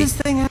kidding me? When is this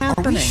thing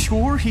happening? Are we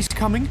sure he's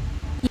coming?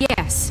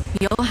 Yes,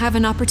 you'll have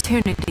an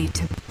opportunity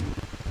to...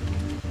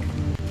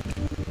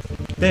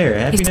 There,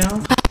 happy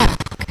now?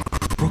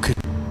 Crooked.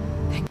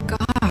 Thank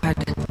God.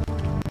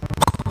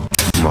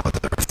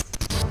 Mother.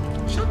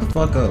 Shut the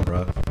fuck up,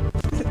 bro.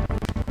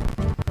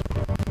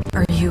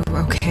 Are you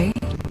okay?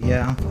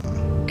 Yeah, I'm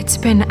fine. It's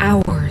been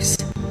hours.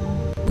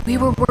 We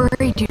were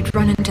worried you'd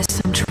run into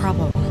some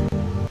trouble.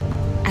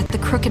 At the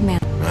Crooked Man.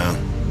 Well,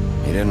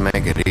 he didn't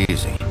make it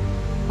easy.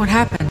 What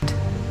happened?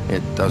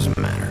 It doesn't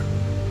matter.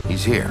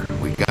 He's here.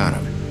 We got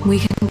him. We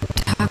can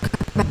talk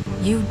about...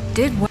 You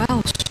did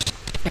well,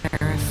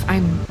 Sheriff.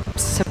 I'm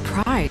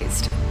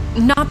surprised.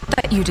 Not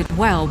that you did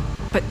well,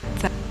 but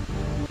that...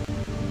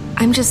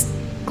 I'm just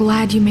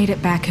glad you made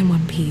it back in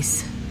one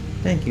piece.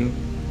 Thank you.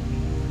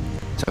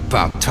 It's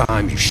about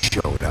time you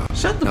showed up.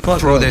 Shut the Now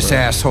fuck throw up, this bro.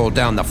 asshole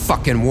down the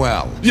fucking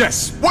well.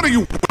 Yes, what are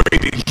you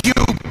waiting? You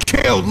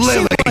killed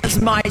Lily! She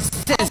was my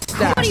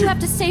sister. What do you have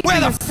to say Where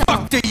for the yourself?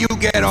 fuck do you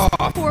get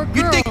off? Poor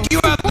You girl. think you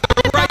have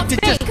the right to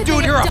just do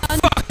it? You're a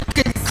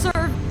fucking...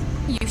 Sir,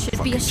 you should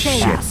be Fucking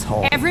ashamed.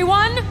 shithole.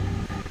 Everyone,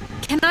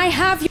 can I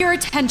have your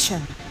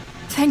attention?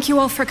 Thank you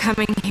all for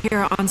coming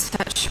here on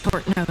such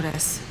short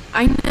notice.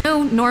 I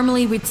know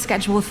normally we'd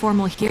schedule a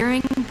formal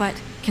hearing,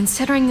 but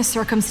considering the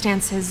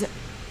circumstances,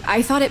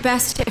 I thought it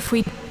best if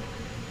we...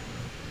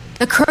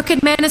 The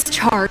Crooked Man is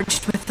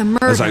charged with the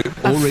murder As I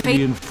of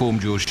already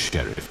informed your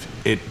sheriff,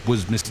 it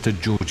was Mr.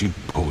 Georgie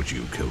Porgy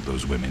who killed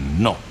those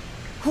women, not...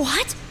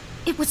 What?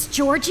 It was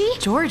Georgie?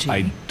 Georgie?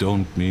 I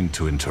don't mean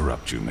to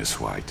interrupt you, Miss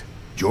White.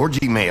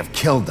 Georgie may have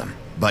killed them,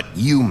 but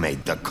you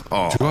made the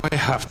call. Do I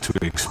have to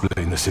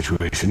explain the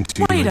situation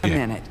to you Wait a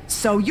again? minute.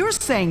 So you're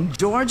saying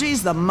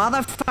Georgie's the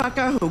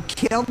motherfucker who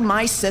killed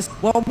my sister?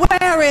 Well,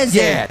 where is he?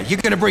 Yeah,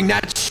 you're gonna bring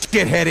that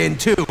shithead in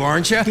too,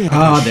 aren't you?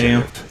 Oh,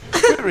 damn.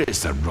 Where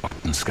is the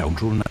rotten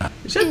scoundrel now?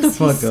 Shut the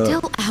fuck up.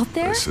 Still out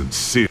there? I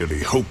sincerely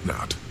hope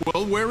not.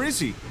 Well, where is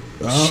he?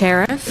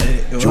 Sheriff?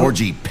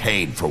 Georgie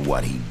paid for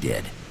what he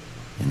did.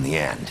 In the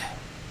end,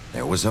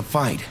 there was a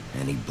fight,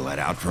 and he bled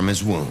out from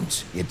his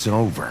wounds. It's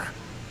over.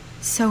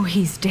 So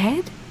he's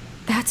dead?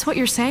 That's what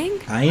you're saying?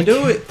 I ain't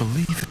do it. I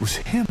believe it was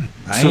him.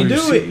 I ain't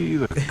do it. See,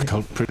 the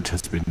culprit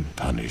has been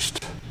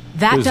punished.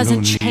 That There's doesn't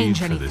no need change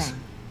for anything. this.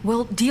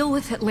 We'll deal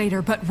with it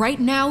later, but right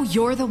now,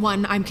 you're the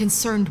one I'm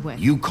concerned with.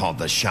 You called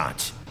the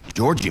shots.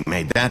 Georgie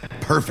made that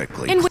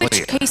perfectly In clear.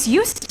 which case,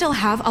 you still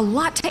have a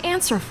lot to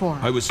answer for.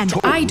 I was and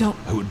told I don't.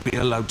 I would be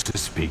allowed to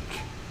speak.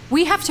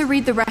 We have to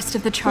read the rest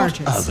of the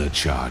charges. What other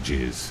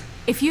charges?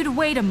 If you'd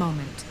wait a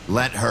moment.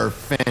 Let her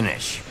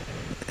finish.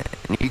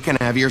 And you can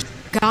have your...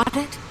 Got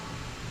it?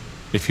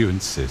 If you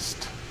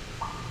insist.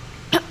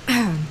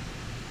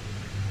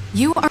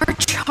 You are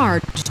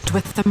charged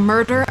with the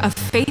murder of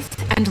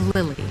Faith and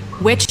Lily,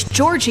 which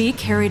Georgie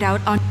carried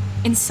out on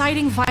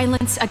inciting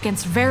violence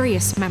against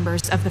various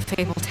members of the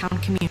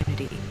Fabletown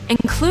community,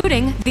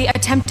 including the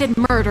attempted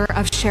murder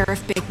of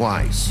Sheriff Bigby.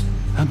 Twice.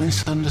 A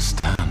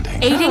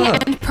misunderstanding. Aiding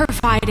and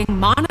providing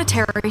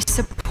monetary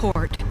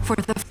support for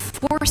the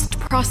forced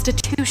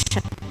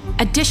prostitution.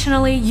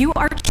 Additionally, you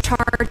are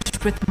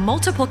charged with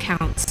multiple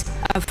counts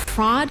of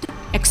fraud,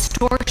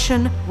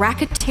 extortion,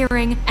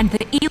 racketeering, and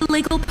the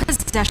illegal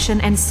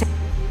possession and sale.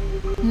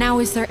 Now,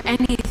 is there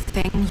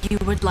anything you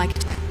would like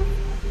to...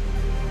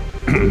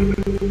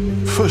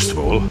 First of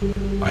all,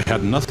 I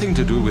had nothing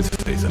to do with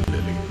Faith and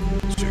Lily,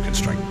 so you can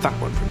strike that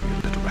one from your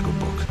little record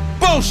book.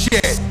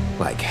 Bullshit!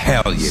 Like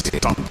hell you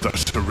did. Stop the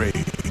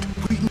charade.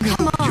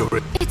 Come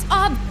on, it's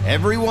ob...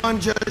 Everyone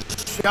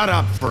just shut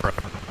up for a...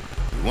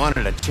 You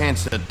wanted a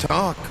chance to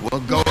talk, well,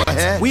 go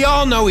ahead. We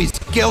all know he's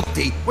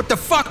guilty. What the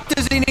fuck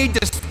does he need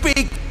to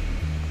speak?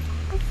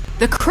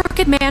 The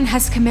Crooked Man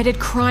has committed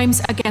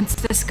crimes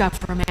against this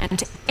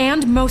government,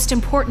 and most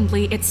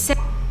importantly,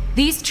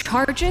 these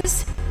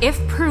charges,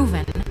 if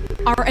proven,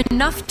 are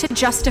enough to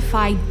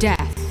justify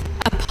death,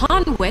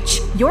 upon which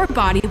your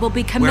body will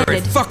be committed. Where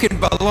it fucking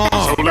belongs.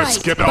 So let's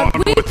get on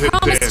But we with it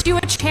promised then. you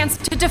a chance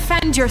to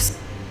defend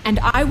yourself, and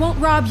I won't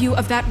rob you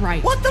of that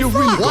right. What the You're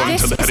fuck? really going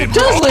This to let is him a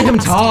Just let him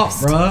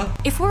justice. talk,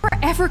 bruh. If we're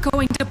ever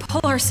going to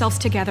pull ourselves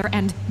together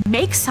and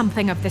make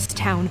something of this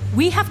town,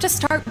 we have to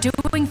start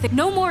doing things.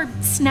 No more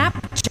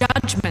snap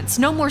judgments,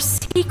 no more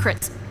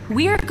secrets.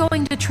 We are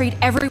going to treat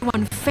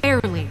everyone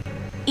fairly,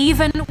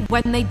 even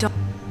when they don't.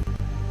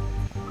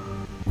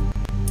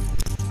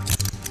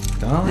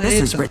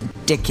 This is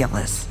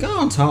ridiculous. Go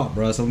on talk,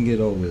 bro, so we can get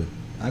it over with.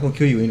 I'm gonna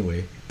kill you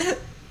anyway.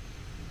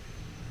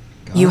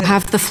 You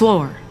have the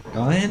floor.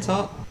 Go ahead and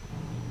talk.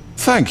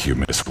 Thank you,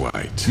 Miss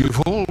White. You've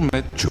all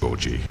met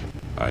Georgie.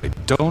 I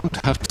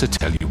don't have to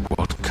tell you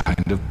what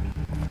kind of...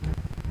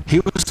 He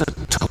was a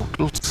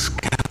total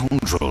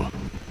scoundrel,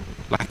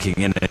 lacking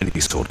in any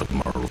sort of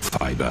moral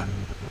fiber.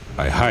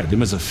 I hired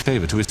him as a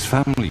favor to his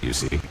family, you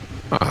see.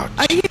 Are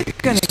you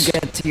gonna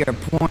get to your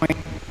point?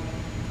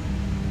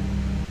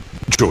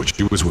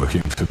 Georgie was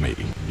working for me,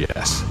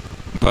 yes.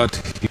 But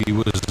he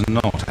was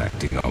not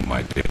acting on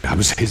my behalf. It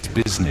was his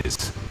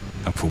business.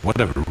 And for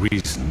whatever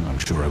reason, I'm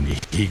sure only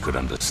he could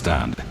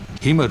understand,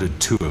 he murdered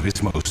two of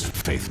his most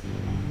faithful.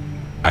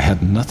 I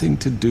had nothing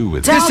to do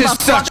with it. This is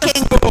such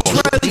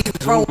bullshit.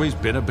 He's always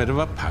been a bit of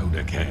a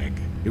powder keg.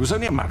 It was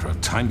only a matter of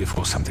time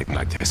before something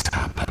like this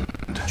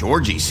happened.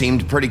 Georgie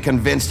seemed pretty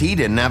convinced he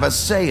didn't have a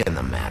say in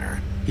the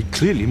matter. He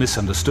clearly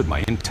misunderstood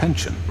my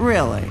intention.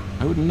 Really?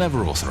 I would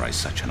never authorize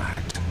such an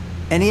act.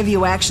 Any of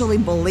you actually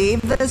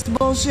believe this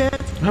bullshit?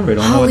 I really don't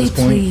know at Holly, this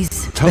point.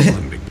 please. Tell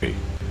them, Bigby.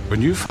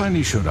 When you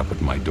finally showed up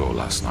at my door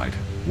last night,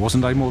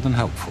 wasn't I more than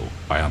helpful?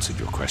 I answered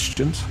your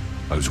questions.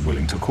 I was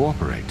willing to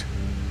cooperate.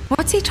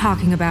 What's he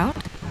talking about?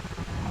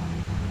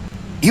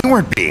 You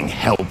weren't being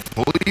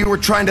helpful. You were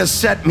trying to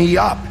set me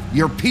up.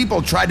 Your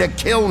people tried to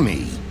kill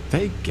me.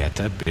 They get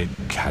a bit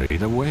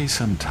carried away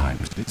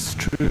sometimes, it's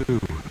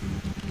true.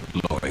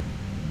 Lloyd,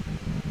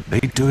 they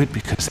do it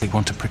because they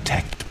want to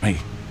protect me,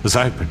 as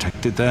I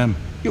protected them.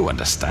 You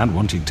understand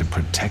wanting to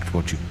protect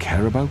what you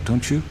care about,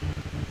 don't you?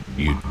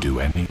 You'd do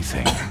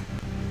anything.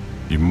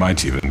 You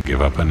might even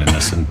give up an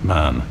innocent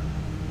man,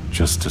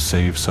 just to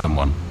save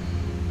someone.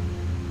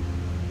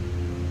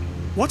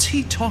 What's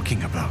he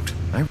talking about?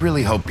 I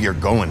really hope you're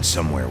going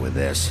somewhere with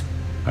this.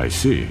 I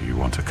see you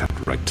want to cut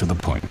right to the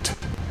point.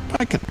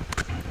 I can...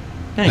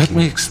 Thank Let you.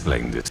 me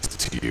explain this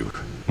to you.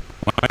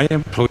 My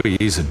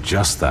employees are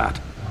just that.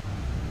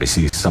 I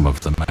see some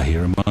of them are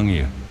here among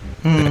you.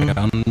 They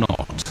are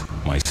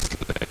not my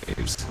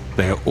slaves.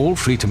 They are all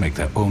free to make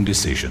their own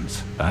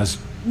decisions, as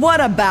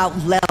What about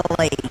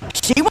Lily?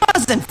 She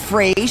wasn't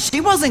free.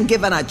 She wasn't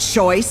given a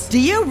choice. Do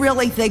you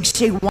really think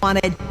she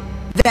wanted...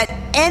 that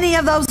any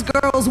of those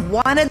girls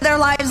wanted their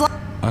lives like...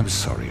 I'm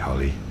sorry,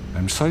 Holly.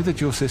 I'm sorry that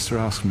your sister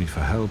asked me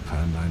for help,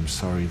 and I'm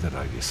sorry that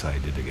I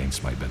decided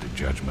against my better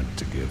judgment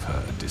to give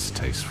her a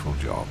distasteful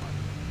job.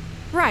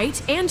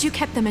 Right, and you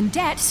kept them in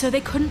debt so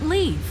they couldn't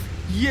leave.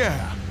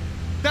 Yeah,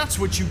 that's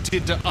what you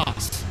did to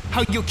us.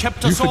 How you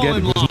kept us all You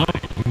in forget it was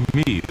line. not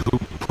me who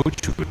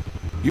put you in.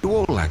 You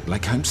all act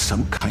like I'm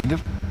some kind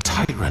of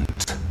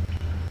tyrant.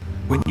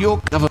 When your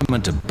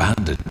government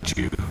abandoned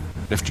you,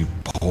 left you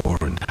poor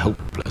and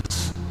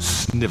helpless,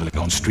 sniveling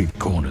on street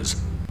corners,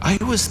 I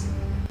was...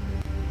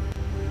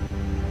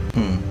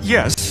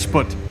 Yes,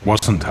 but...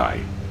 Wasn't I?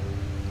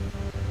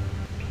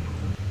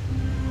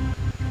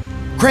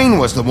 Crane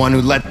was the one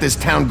who let this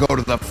town go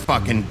to the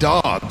fucking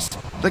dogs.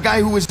 The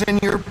guy who was in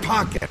your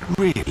pocket.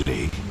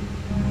 Really?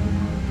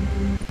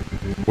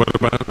 What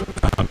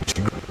about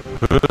Auntie?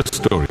 Her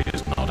story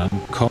is not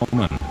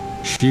uncommon.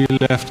 She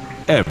left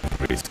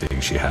everything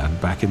she had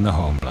back in the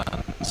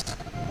homelands.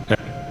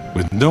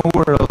 With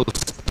nowhere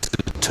else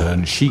to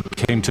turn, she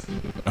came to...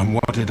 And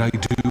what did I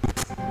do?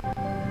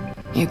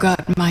 You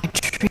got my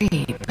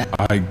tree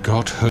back. I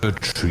got her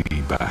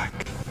tree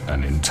back.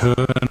 And in turn,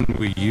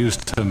 we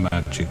used her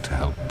magic to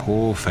help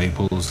poor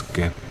Fables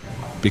get...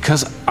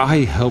 Because I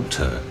helped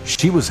her,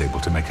 she was able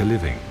to make a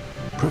living.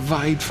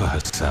 Provide for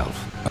herself.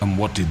 And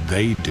what did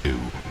they do?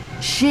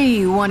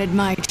 She wanted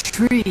my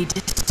tree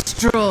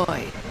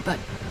destroyed, but...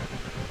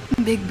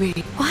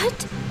 Bigby...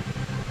 What?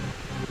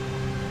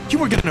 You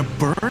were gonna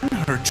burn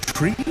her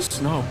trees?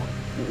 No.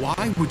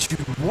 Why would you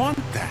want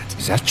that?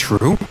 Is that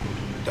true?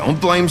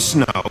 Don't blame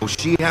Snow.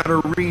 She had her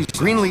reason.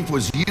 Greenleaf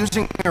was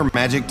using her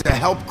magic to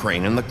help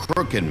Crane and the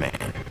Crooked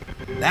Man.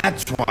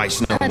 That's why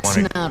Snow That's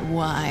wanted... not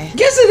why.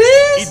 Yes,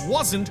 it is! It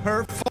wasn't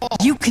her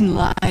fault. You can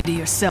lie to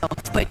yourself,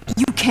 but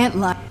you can't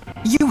lie.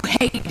 You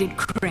hated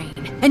Crane,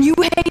 and you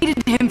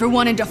hated him for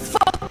wanting to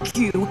fuck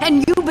you,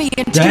 and you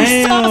being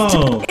too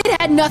soft.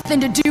 It had nothing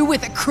to do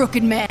with a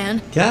Crooked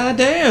Man. God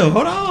damn,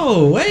 hold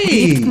on,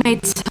 wait. I've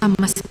made some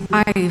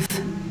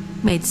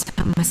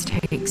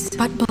mistakes,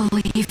 but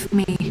believe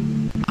me,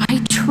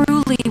 I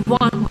truly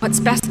want what's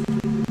best.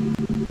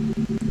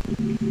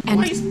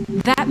 And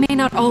that may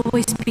not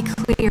always be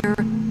clear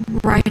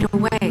right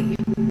away,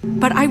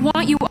 but I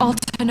want you all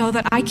to know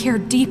that I care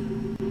deep.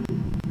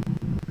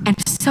 And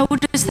so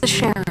does the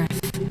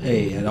sheriff.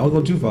 Hey, don't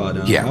go too far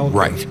now. Yeah,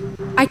 right.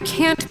 I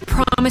can't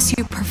promise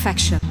you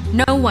perfection.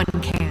 No one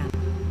can.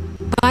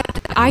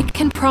 But I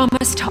can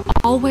promise to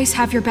always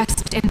have your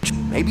best interest.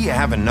 Maybe you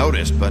haven't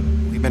noticed, but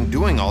we've been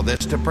doing all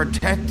this to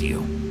protect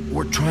you.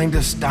 We're trying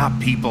to stop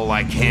people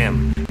like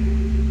him.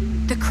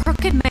 The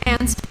Crooked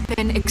Man's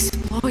been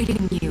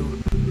exploiting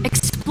you.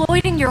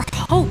 Exploiting your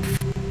hope.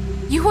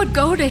 You would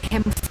go to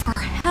him for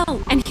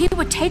help, and he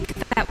would take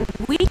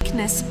that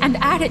weakness and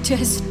add it to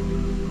his...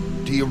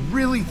 Do you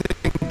really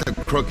think the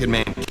Crooked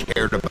Man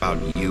cared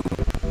about you?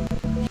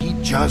 He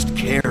just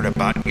cared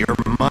about your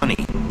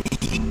money.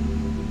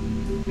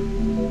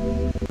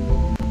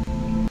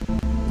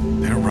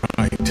 They're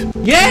right.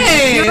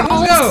 Yeah! You're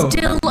all Let's go!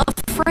 still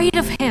afraid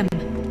of him.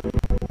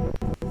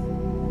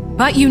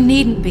 But you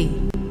needn't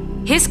be.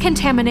 His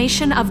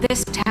contamination of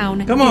this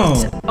town Come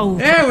is on. over.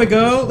 There we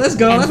go. Let's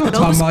go. And That's what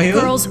I'm talking about here.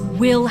 those girls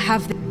will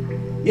have the...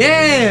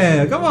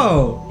 Yeah, come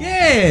on.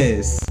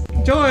 Yes.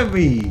 Join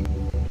me.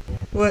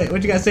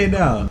 What you gotta say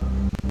now?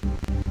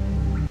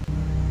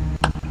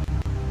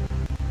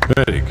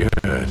 Very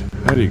good,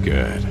 very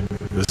good.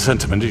 The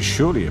sentiment is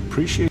surely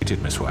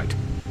appreciated, Miss White.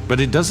 But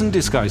it doesn't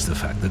disguise the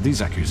fact that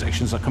these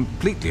accusations are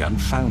completely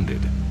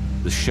unfounded.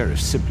 The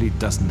sheriff simply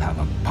doesn't have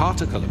a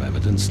particle of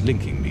evidence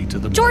linking me to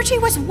the... Georgie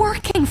was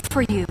working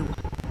for you.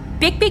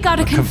 Bigby got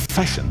a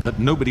confession that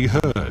nobody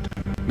heard.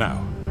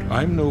 Now,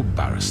 I'm no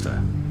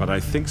barrister, but I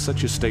think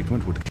such a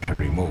statement would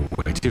carry more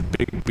weight if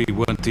Bigby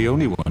weren't the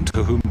only one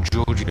to whom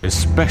Georgie,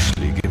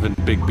 especially given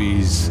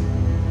Bigby's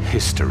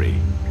history.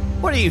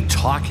 What are you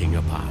talking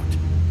about?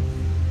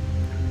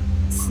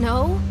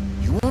 Snow?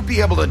 You won't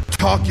be able to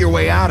talk your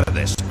way out of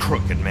this,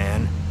 Crooked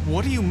Man.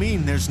 What do you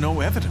mean there's no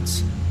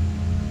evidence?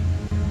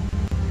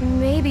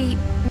 Maybe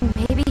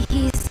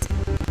he's...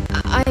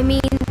 I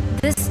mean,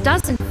 this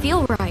doesn't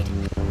feel right.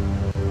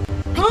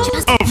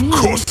 Of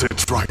course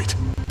it's right.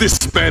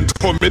 This man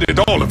tormented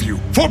all of you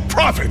for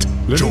profit,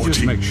 Let me Georgie.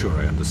 just make sure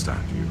I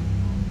understand you.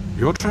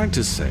 You're trying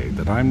to say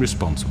that I'm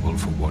responsible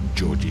for what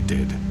Georgie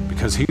did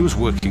because he was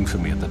working for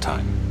me at the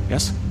time,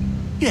 yes?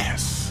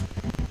 Yes.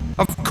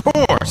 Of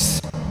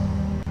course.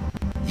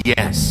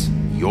 Yes,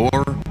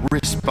 you're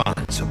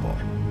responsible.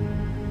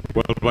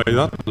 Well, by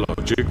that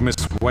logic, Miss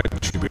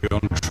White should be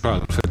on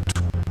trial for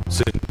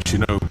since, you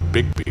know,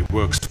 Bigby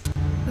works...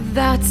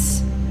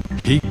 That's...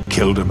 He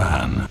killed a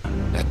man.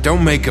 Now,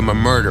 don't make him a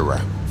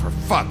murderer. For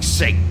fuck's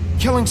sake.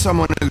 Killing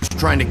someone who's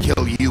trying to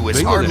kill you is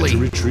They hardly... were there to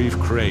retrieve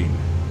Crane.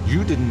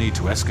 You didn't need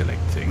to escalate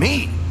things.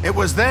 Me? It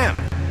was them.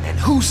 And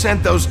who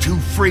sent those two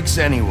freaks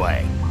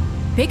anyway?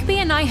 Bigby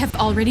and I have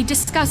already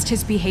discussed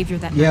his behavior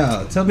that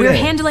night. Tell me We're that.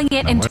 handling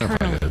it internally.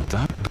 Where have I heard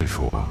that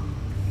before?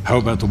 How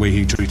about the way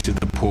he treated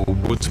the poor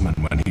woodsman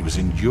when he was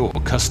in your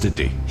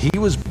custody? He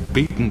was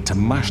beaten to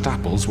mashed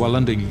apples while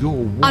under your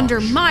watch.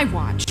 Under my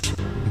watch.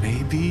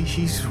 Maybe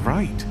he's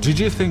right. Did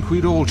you think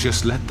we'd all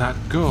just let that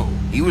go?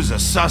 He was a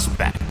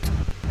suspect,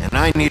 and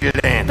I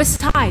needed answers.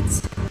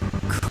 Besides,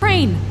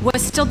 Crane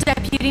was still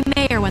deputy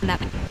mayor when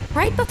that...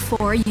 Right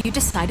before you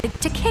decided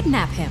to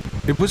kidnap him.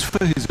 It was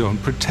for his own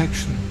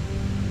protection.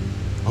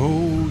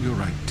 Oh, you're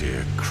right,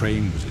 dear.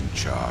 Crane was in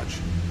charge.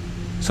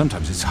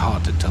 Sometimes it's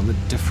hard to tell the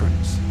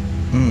difference.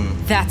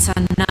 That's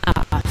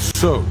enough.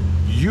 So,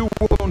 you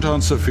won't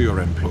answer for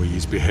your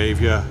employees'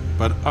 behavior,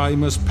 but I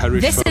must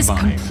perish This for is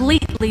mine.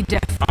 completely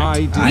different.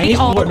 I ain't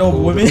all want no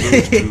women.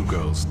 those 2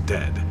 girls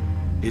dead.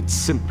 It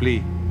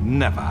simply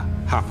never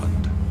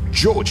happened.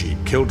 Georgie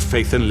killed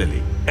Faith and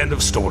Lily. End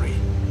of story.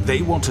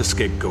 They want to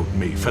scapegoat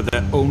me for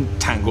their own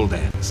tangled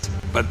ends,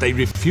 but they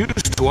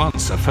refuse to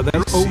answer for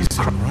their own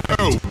crimes.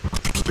 Oh,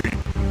 please.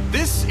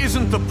 This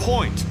isn't the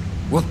point.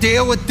 We'll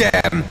deal with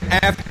them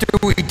after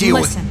we deal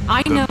Listen,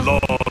 I know... The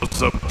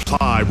laws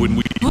apply when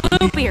we...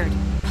 Bluebeard,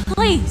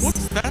 please.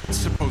 What's that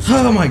supposed to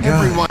Oh my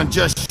god. Everyone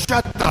just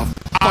shut the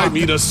fuck I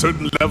mean, a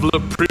certain level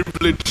of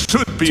privilege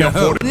should be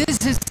afforded.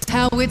 This is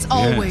how it's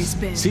always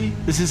been. See,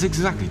 this is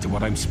exactly to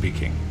what I'm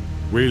speaking.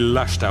 We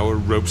lashed our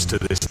ropes to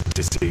this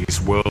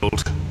diseased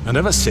world, and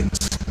ever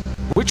since,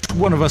 which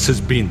one of us has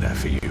been there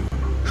for you?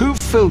 Who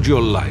filled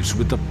your lives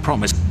with the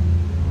promise?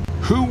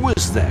 Who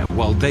was there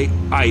while they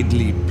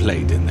idly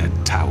played in their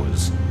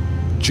towers,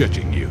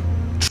 judging you,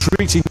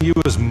 treating you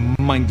as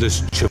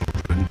mindless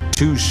children,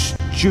 too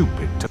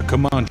stupid to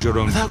command your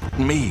own... Without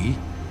me,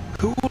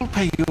 who will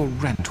pay your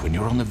rent when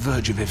you're on the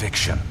verge of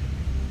eviction?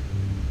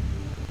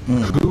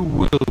 Who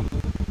will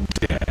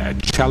dare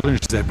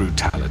challenge their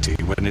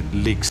brutality when it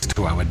leaks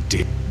to our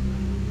deep?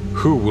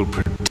 Who will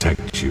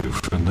protect you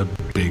from the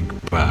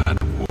big bad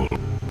wolf?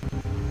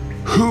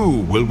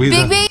 Who will be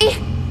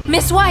Bigby!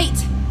 Miss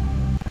White!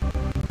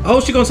 Oh,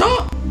 she gonna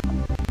talk?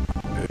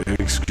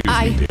 Excuse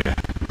me, dear.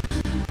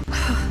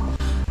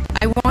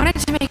 I wanted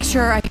to make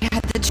sure I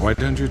had the... Why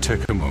don't you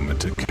take a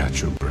moment to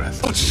catch your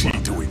breath? What's she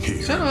doing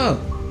here? Shut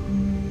up.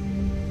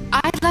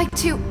 I'd like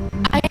to...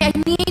 I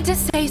need to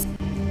say...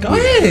 Go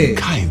ahead.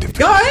 Kind of.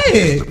 Go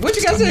ahead. What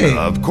you gotta say?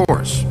 Of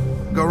course.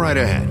 Go right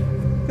ahead.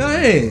 Go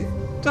ahead.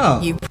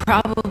 Talk. You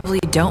probably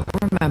don't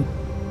remember.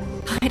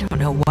 I don't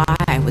know why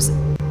I was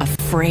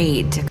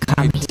afraid to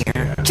come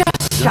here.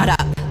 Just shut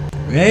up.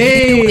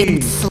 Hey. You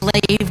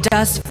enslaved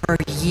us for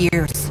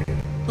years.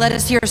 Let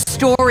us hear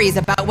stories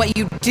about what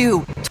you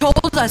do.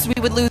 Told us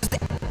we would lose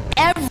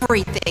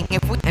everything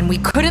if we... And we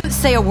couldn't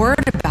say a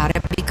word about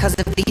it because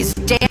of these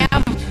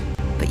damn...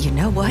 But you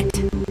know what?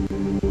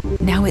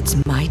 Now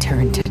it's my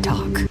turn to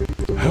talk.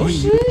 How are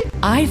you?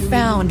 I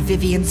found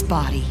Vivian's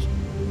body.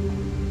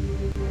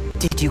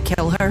 Did you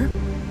kill her?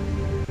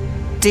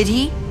 Did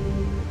he?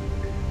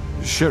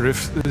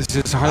 Sheriff, this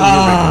is highly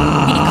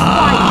irregular. Be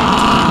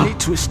quiet! We need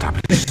to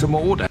establish some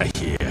order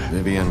here.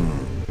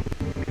 Vivian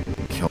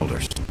killed her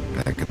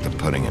back at the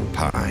Pudding and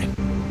Pie.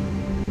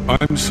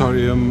 I'm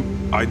sorry,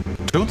 I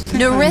don't think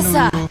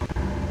Nerissa! I know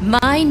your...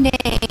 My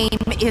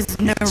name is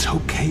It's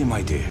okay,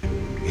 my dear.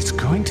 It's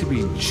going to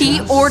be just... He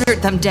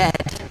ordered them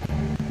dead.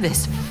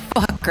 This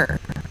fucker.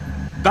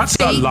 That's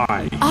a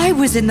lie. I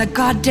was in the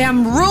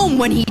goddamn room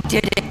when he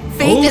did it.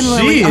 Faith and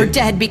Lily are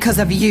dead because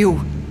of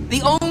you.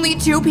 The only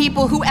 2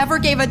 people who ever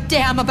gave a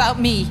damn about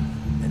me.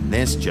 And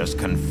this just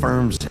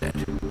confirms it.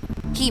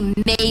 He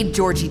made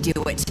Georgie do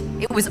it.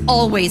 It was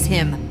always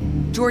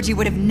him. Georgie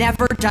would have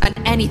never done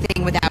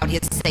anything without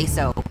his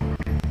say-so.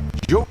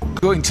 You're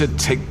going to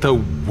take the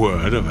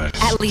word of a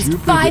At least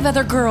 5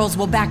 other girls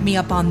will back me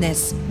up on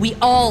this. We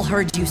all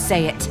heard you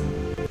say it.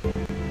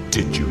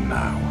 Did you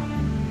now?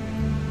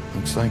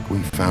 Looks like we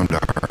found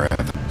our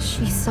evidence.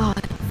 She saw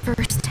it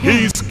firsthand.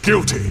 He's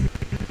guilty.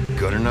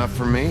 Good enough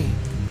for me.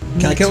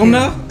 Can I kill him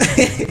now?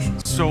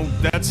 So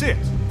that's it,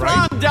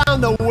 right? Calm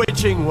down the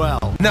witching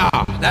well.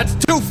 Nah, that's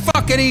too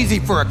fucking easy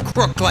for a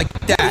crook like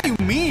that. What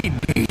do you mean?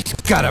 He's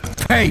gotta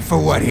pay for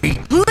what he...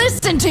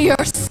 Listen to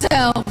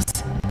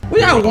yourselves.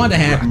 What y'all want to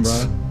happen,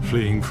 bro?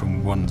 Fleeing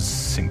from one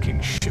sinking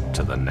ship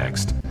to the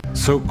next.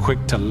 So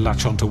quick to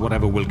latch onto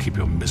whatever will keep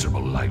your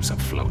miserable lives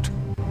afloat.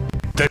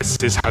 This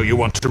is how you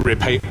want to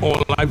repay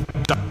all I've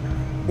done.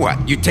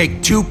 What, you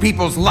take 2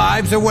 people's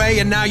lives away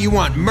and now you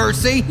want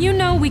mercy? You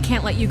know we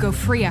can't let you go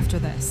free after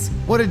this.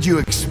 What did you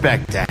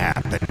expect to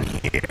happen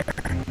here?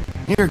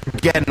 You're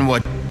getting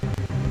what...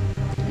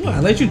 Well, I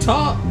let you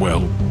talk.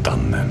 Well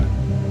done, then.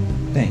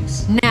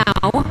 Thanks. Now,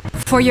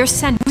 for your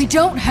sentence. We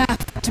don't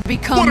have to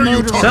become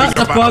murderers. Shut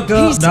the fuck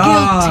up. He's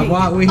Nah, guilty.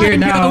 why we here I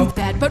now? know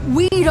that, but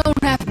we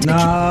don't have to.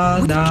 Nah,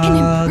 we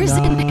can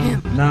imprison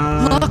him.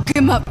 Lock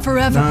him up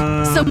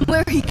forever.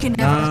 Somewhere he can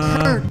never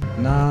hurt.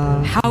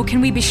 Nah. How can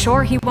we be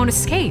sure he won't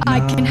escape? I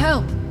can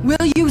help.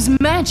 We'll use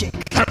magic.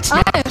 That's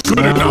not good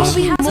enough.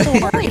 He has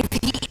more if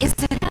he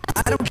isn't.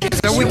 I don't give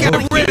So we get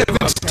rid of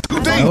him.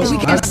 We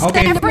can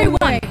Okay.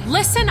 Everyone,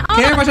 listen up.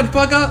 Can everybody shut the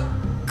fuck up?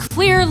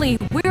 Clearly,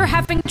 we're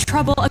having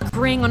trouble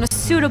agreeing on a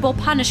suitable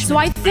punishment, so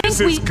I think this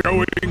is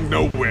going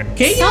nowhere.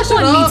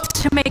 Someone needs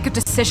to make a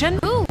decision.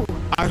 Ooh.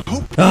 I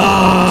hope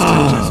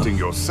you're suggesting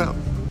yourself.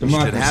 You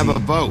should have a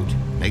vote.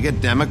 Make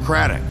it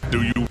democratic.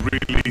 Do you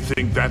really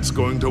think that's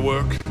going to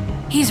work?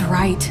 He's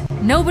right.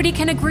 Nobody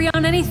can agree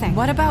on anything.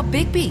 What about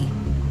Bigby?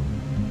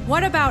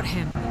 What about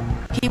him?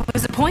 He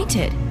was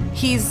appointed.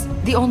 He's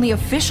the only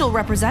official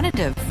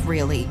representative,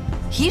 really.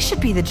 He should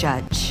be the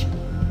judge.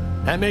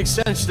 That makes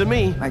sense to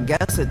me. I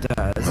guess it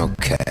does.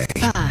 Okay.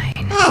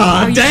 Fine.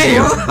 Oh,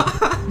 damn!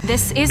 Sure?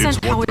 This isn't it's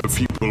how what it's...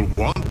 the people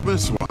want,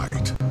 Miss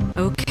White.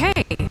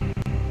 Okay.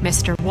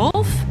 Mr.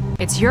 Wolf,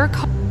 it's your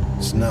call.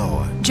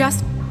 Snow.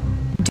 Just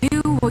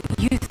do what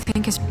you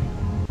think is...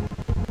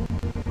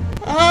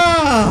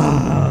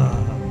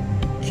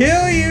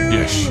 Kill you,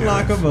 yes,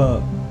 lock him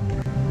up.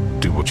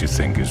 Do what you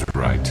think is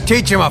right.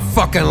 Teach him a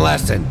fucking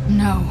lesson.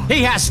 No.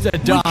 He has to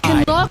die. We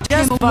can lock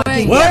him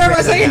away. Well,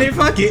 everybody's saying it.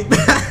 Fuck it.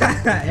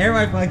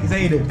 Everybody fucking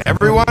saying it.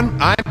 Everyone,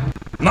 I'm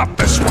not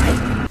this way.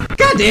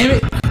 God damn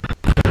it.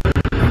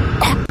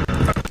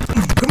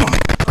 Come on.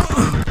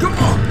 Come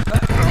on.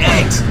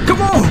 X,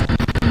 come on.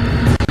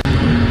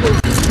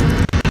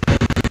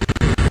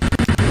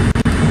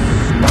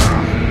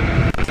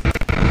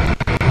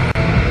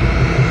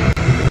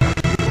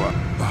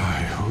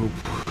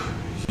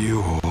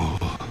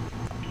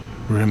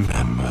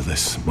 Remember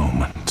this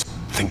moment.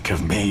 Think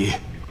of me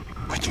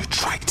when you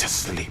try to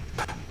sleep.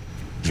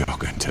 You're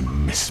going to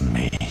miss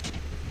me.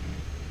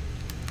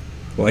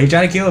 Well, he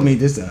tried to kill me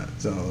this time,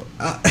 so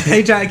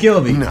he tried to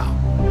kill me. No.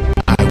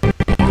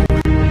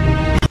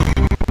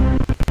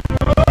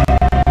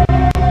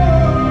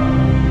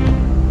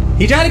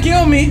 He tried to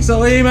kill me,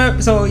 so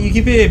you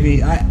can feel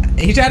me.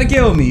 He tried to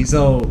kill me,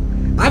 so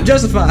I'm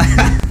justified.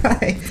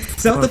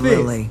 Self-defense.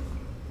 Lily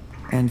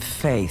and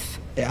Faith.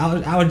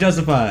 I was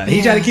justified.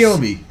 He tried to kill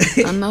me.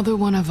 Another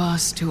one of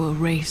us to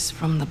erase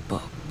from the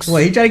books. Well,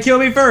 he tried to kill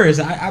me first.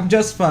 I'm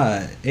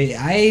justified.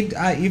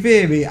 You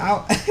feel me?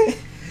 I'm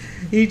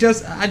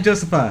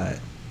justified.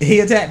 He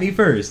attacked me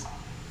first.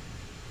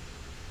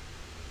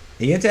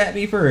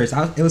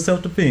 It was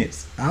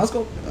self-defense. I was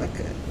going.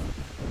 Okay.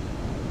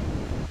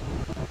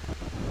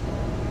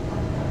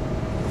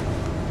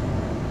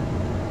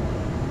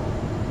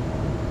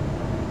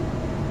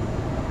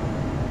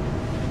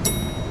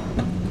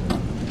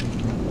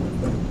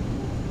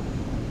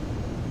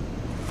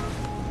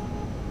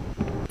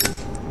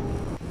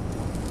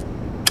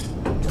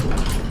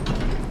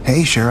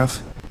 Hey,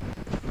 Sheriff.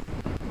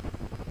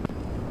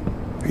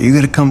 Are you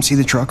gonna come see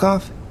the truck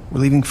off?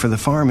 We're leaving for the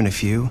farm in a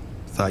few.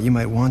 Thought you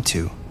might want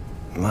to.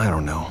 I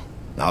don't know.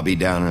 I'll be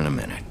down in a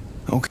minute.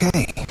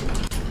 Okay.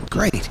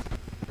 Great.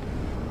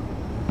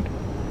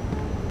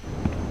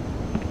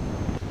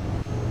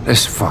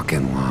 This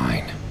fucking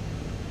line.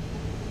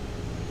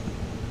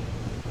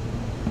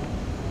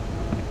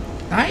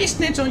 I ain't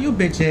snitch on you,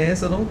 bitch ass,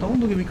 so don't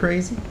look at me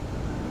crazy.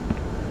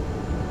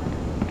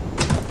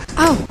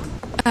 Oh,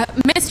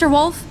 Mr.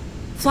 Wolf,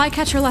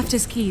 Flycatcher left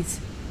his keys.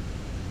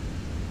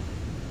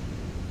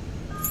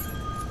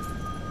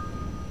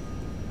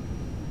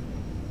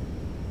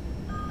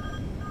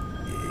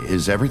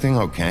 Is everything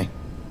okay?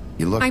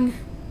 You look...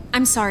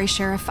 I'm sorry,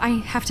 Sheriff. I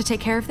have to take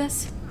care of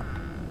this.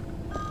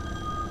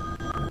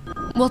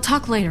 We'll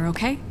talk later,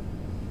 okay?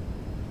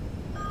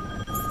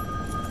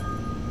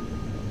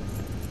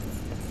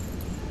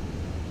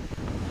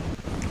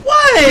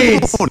 What?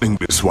 Good morning,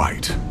 Miss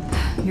White.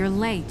 You're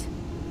late.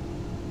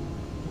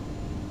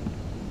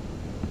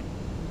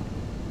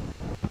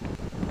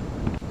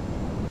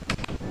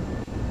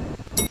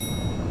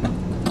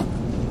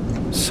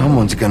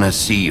 Someone's gonna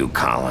see you,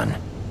 Colin.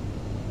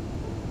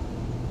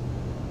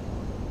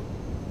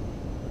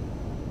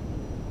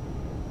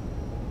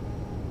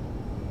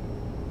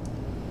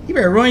 You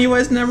better run your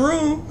ass in that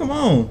room. Come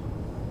on.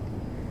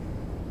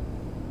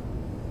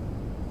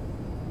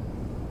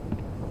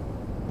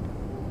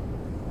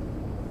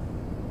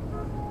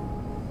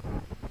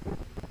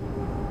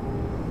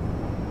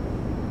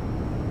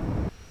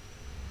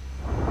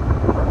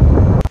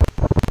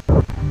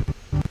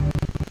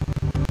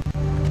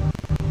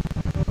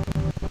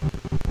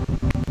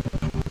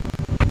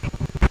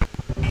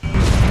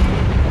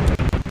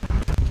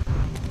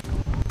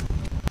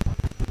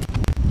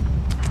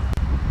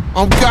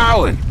 I'm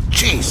going.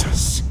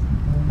 Jesus.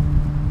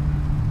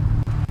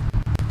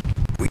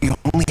 We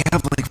only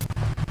have like...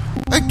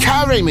 They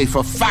carry me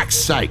for fuck's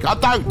sake. I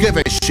don't give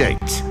a shit.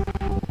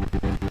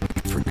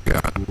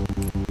 Forgot.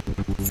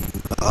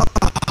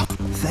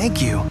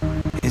 Thank you.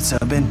 It's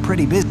been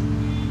pretty busy.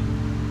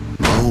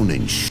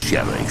 Morning,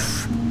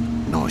 Sheriff.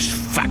 Nice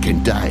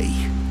fucking day.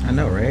 I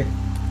know, right?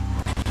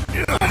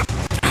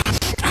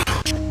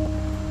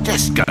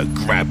 Just go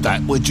grab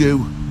that, would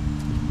you?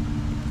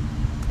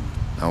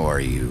 How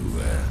are you,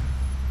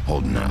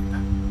 holding up?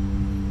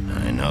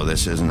 I know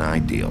this isn't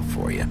ideal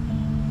for you.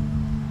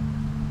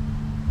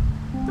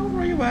 Don't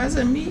worry about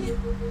it, me.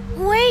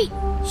 Wait!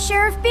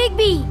 Sheriff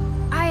Bigby!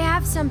 I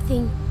have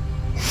something.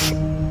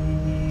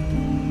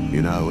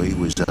 You know, he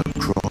was up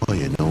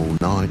crying all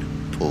night,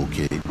 poor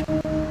kid.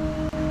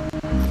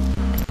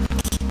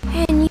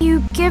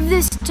 give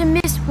this to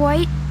Miss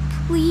White,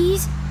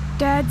 please?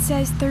 Dad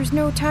says there's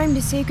no time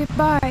to say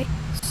goodbye,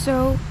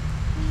 so...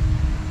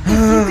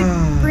 if you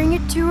could bring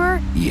it to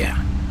her?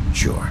 Yeah,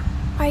 sure.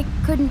 I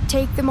couldn't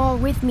take them all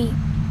with me,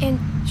 and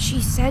she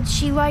said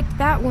she liked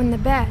that one the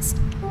best.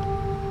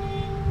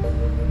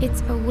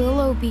 It's a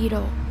willow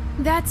beetle.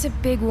 That's a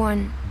big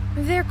one.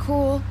 They're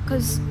cool,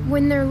 because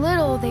when they're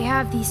little, they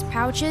have these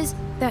pouches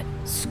that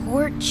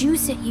squirt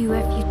juice at you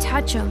if you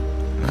touch them.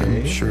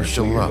 I'm sure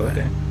she'll love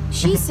it.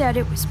 She said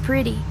it was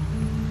pretty.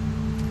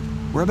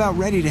 We're about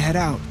ready to head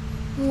out.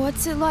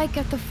 What's it like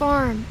at the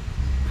farm?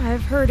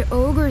 I've heard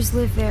ogres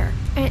live there,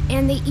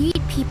 and they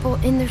eat people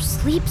in their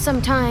sleep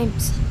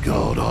sometimes.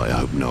 God, I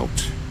hope not.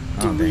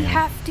 Do we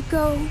have to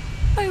go?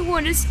 I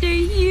want to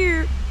stay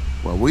here.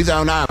 Well, we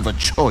don't have a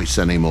choice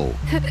anymore.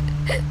 You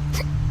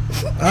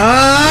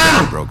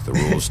broke the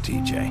rules,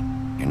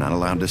 TJ. You're not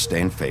allowed to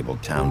stay in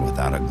Fabletown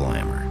without a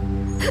glamour.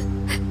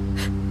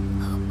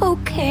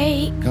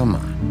 Okay. Come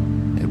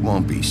on. It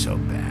won't be so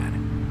bad.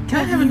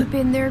 Have you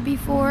been there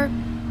before?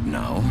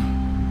 No.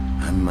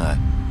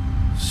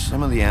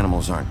 Some of the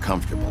animals aren't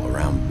comfortable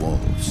around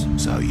wolves.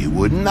 So you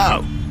wouldn't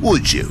know,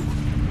 would you?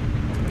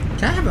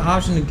 Can I have an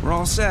option to... We're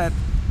all set.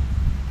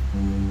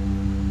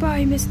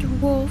 Bye, Mr.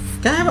 Wolf.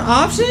 Can I have an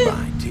option?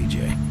 Bye,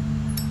 TJ.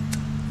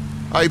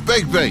 Hey,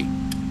 Bigby.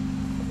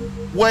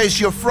 Where's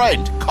your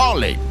friend,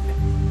 Colin?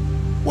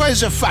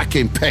 Where's a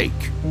fucking pig?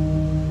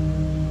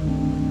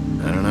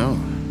 I don't know.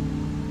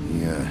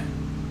 He,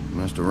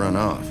 must have run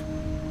off.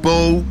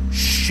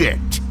 Bullshit.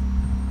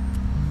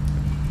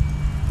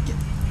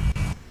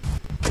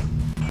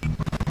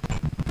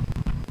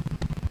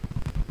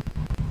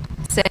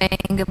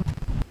 Saying goodbye.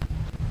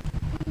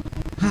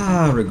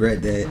 I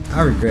regret that.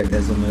 I regret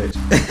that so much.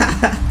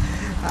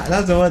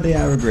 That's the one thing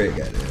I regret,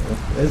 goddamn.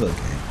 It's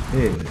okay.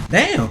 Anyway.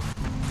 Damn.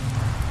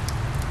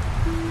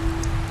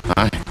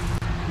 Hi.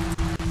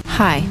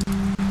 Hi.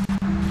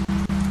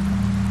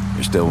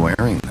 You're still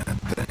wearing that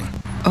thing.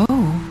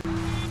 Oh.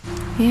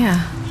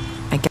 Yeah.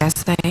 I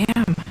guess I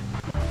am.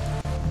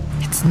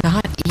 It's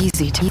not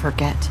easy to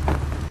forget.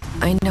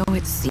 I know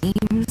it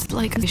seems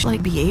like I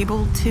should be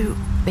able to.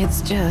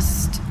 It's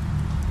just...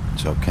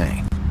 It's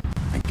okay.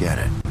 I get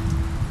it.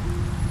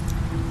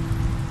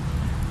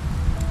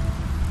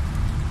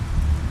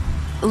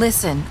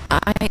 Listen,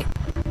 I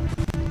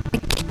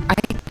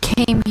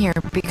came here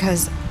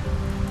because...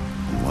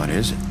 What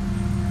is it?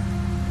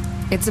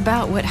 It's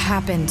about what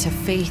happened to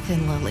Faith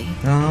and Lily.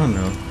 Oh,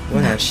 no.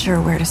 I'm not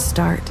sure where to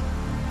start.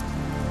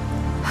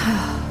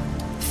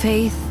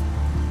 Faith,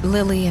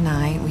 Lily, and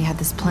I, we had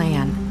this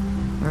plan.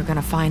 We were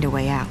gonna find a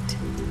way out.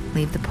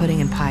 Leave the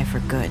pudding and pie for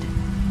good.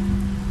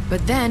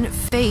 But then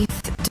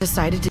Faith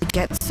decided to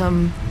get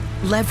some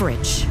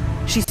leverage.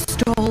 She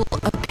stole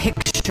a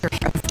picture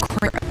of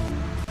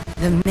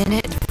the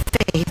minute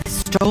Faith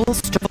stole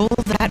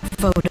that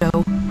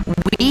photo,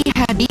 we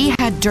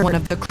had dirt one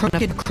of the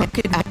crooked.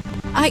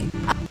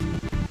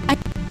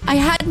 I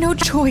had no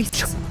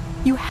choice.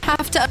 You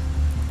have to.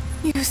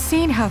 You've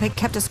seen how they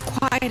kept us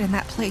quiet in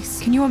that place.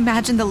 Can you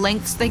imagine the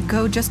lengths they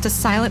go just to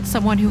silence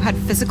someone who had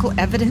physical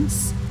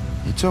evidence?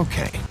 It's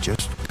okay.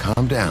 Just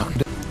calm down.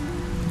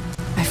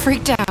 I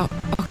freaked out,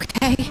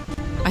 okay?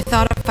 I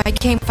thought if I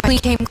came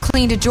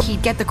clean to George,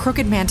 he'd get the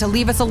crooked man to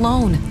leave us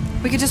alone.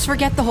 We could just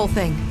forget the whole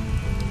thing.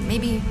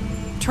 Maybe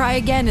try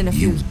again in a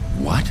few...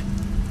 What?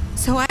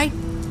 So I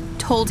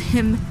told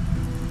him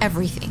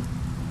everything.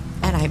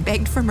 And I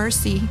begged for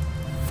mercy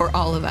for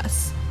all of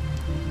us.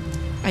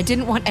 I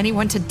didn't want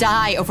anyone to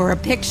die over a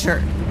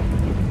picture.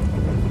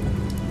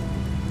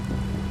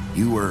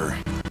 You were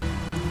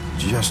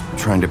just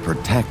trying to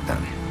protect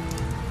them.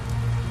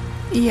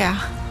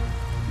 Yeah.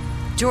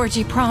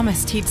 Georgie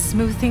promised he'd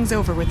smooth things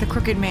over with the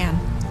crooked man.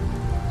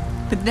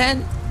 But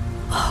then...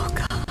 Oh,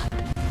 God.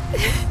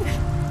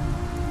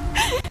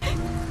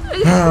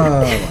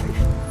 Oh,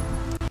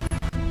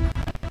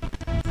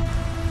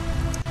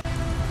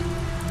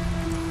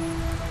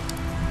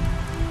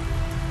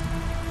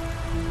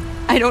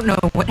 I don't know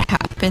what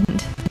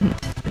happened.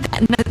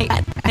 That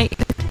night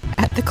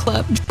at the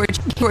club,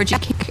 Georgie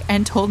came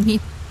and told me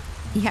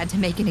he had to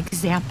make an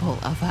example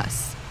of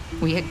us.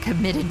 We had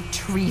committed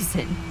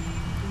treason.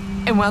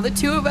 And while the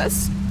two of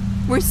us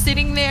were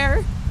sitting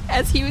there,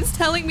 as he was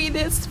telling me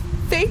this,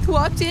 Faith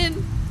walked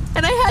in,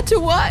 and I had to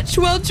watch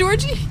while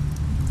Georgie...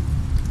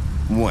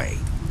 Wait,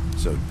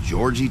 so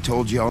Georgie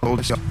told you all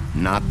this,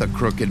 not the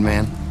crooked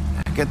man?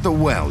 Back at the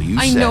well, you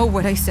said... I know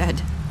what I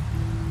said.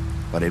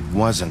 But it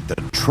wasn't the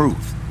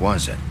truth,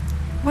 was it?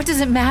 What does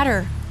it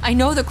matter? I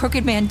know the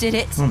crooked man did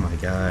it. Oh my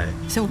God.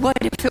 So what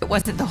if it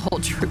wasn't the whole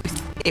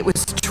truth? It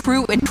was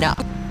true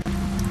enough.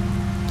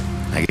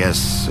 I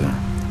guess,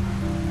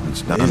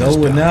 it's not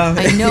enough.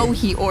 I know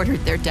he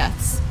ordered their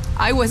deaths.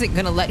 I wasn't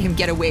gonna let him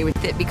get away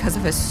with it because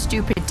of a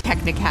stupid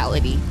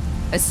technicality.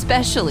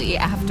 Especially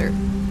after...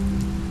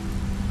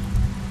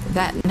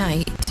 That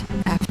night,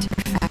 after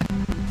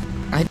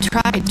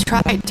I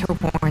tried to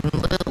warn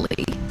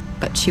Lily,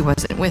 but she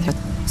wasn't with her.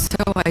 So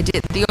I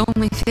did the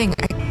only thing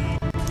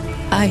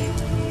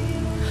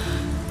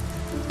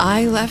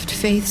I left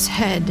Faith's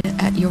head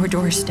at your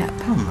doorstep.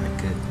 Oh my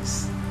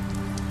goodness.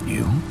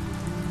 You?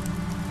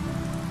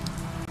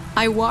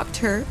 I walked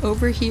her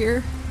over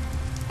here,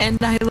 and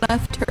I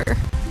left her,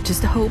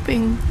 just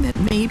hoping that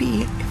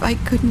maybe if I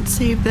couldn't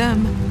save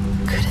them,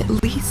 could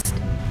at least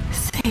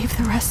save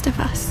the rest of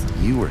us.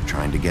 You were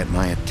trying to get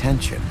my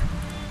attention.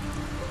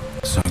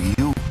 So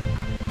you...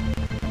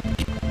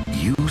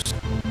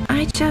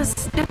 I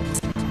just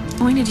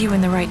pointed you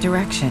in the right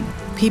direction.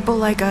 People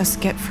like us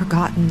get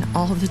forgotten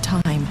all the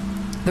time.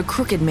 The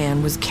Crooked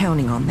Man was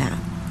counting on that.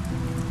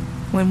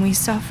 When we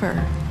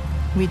suffer,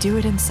 we do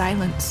it in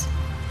silence.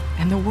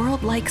 And the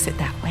world likes it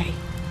that way.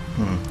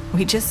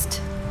 We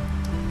just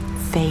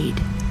fade,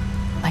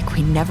 like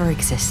we never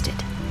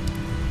existed.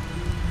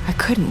 I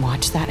couldn't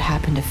watch that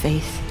happen to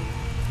Faith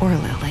or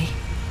Lily.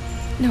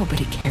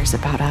 Nobody cares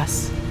about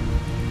us.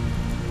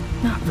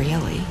 Not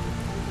really.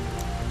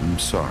 I'm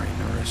sorry,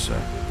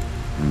 Narissa.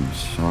 I'm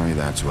sorry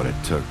that's what it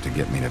took to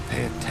get me to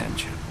pay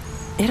attention.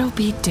 It'll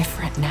be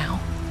different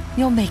now.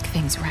 You'll make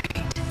things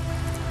right.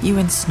 You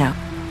and Snow.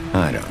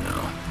 I don't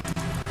know.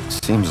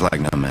 Seems like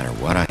no matter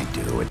what I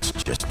do, it's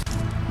just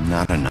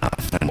not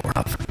enough and more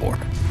enough for.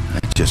 I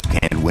just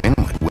can't win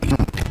with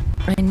winged.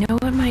 I know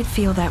it might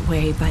feel that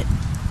way, but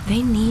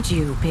they need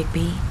you,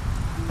 Bigby.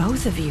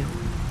 Both of you.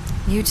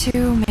 You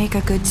two make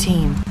a good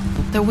team.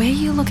 The way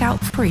you look out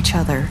for each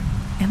other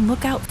and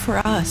look out for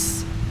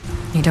us.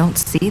 You don't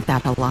see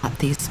that a lot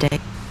these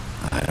days.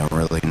 I don't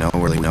really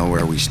know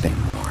where we stand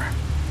more.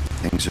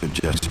 Things are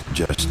just...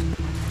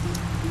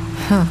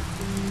 Huh.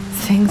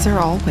 Things are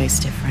always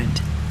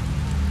different.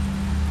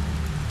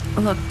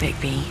 Look,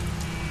 Bigby.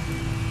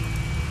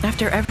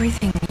 After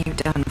everything you've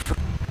done for...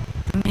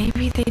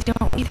 Maybe they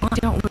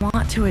don't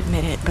want to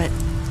admit it, but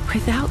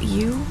without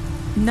you,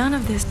 none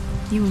of this...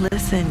 You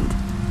listened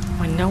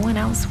when no one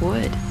else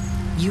would.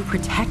 You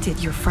protected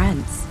your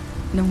friends,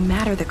 no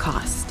matter the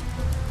cost.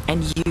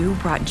 And you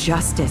brought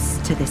justice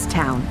to this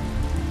town.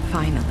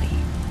 Finally.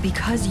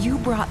 Because you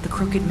brought the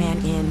Crooked Man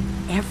in,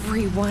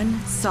 everyone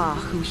saw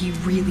who he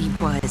really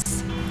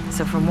was.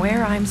 So from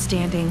where I'm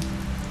standing,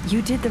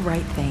 you did the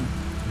right thing.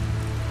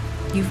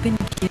 You've been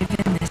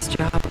given this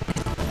job,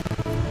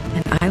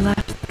 and I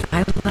left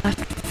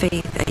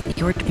Faith that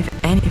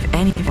if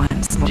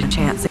anyone's a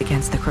chance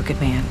against the Crooked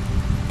Man.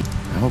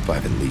 I hope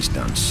I've at least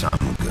done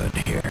some good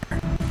here.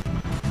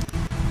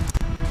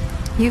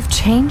 You've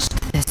changed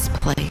this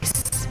place.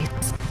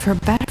 It's for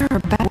better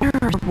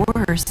or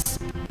worse.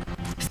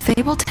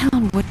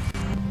 Fabletown would...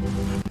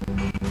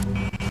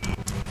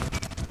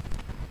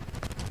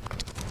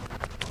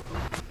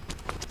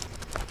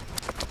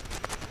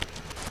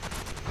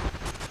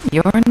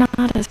 You're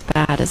not as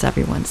bad as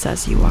everyone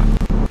says you are.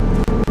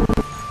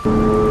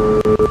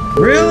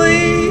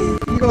 Really?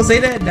 You gonna say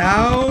that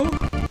now?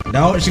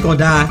 No, she gonna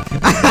die.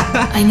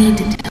 I need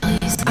to tell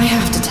you something. I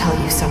have to tell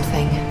you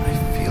something. I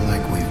feel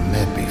like we've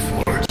met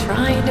before.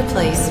 Trying to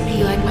place me.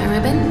 You like my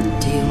ribbon?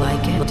 Do you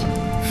like it?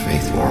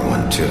 Faith wore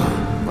one too.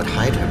 Would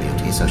hide her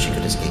beauty so she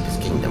could escape his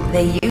kingdom.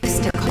 They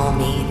used to call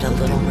me the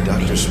Little Mermaid.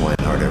 Dr.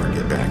 Swinehart ever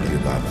get back to you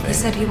about Faith? He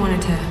said he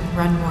wanted to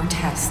run more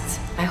tests.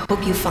 I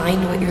hope you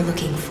find what you're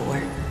looking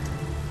for.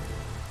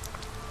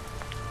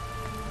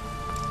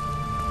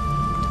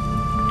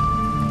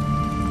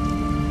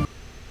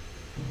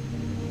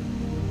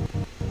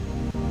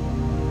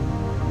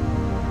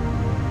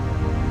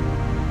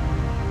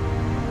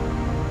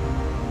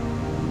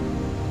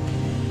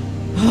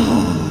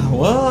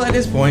 Well, at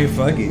this point,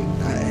 fuck it.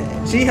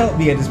 She helped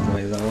me at this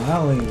point, so I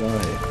don't even go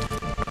ahead.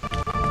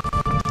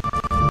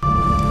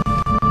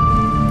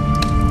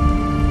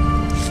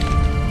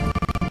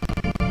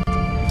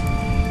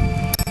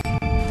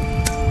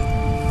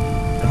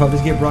 I hope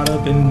this get brought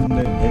up in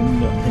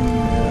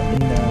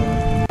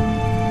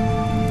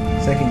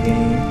second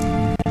game.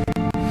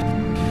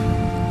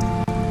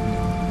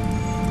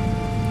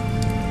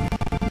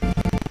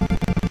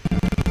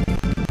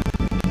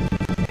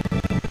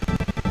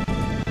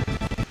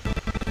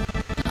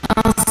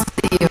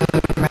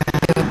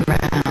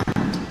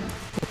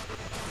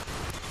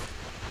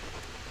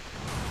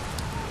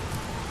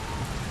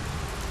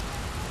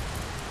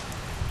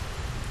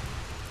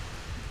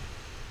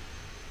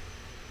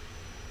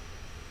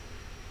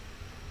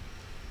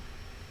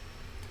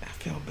 I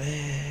feel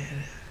bad.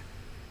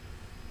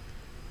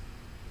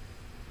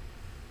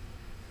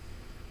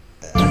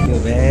 I feel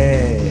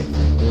bad.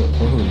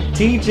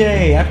 TJ,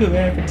 I feel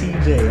bad for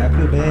TJ. I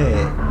feel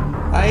bad.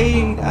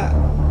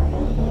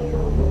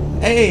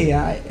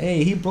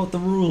 Hey, he broke the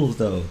rules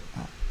though.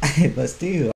 But still.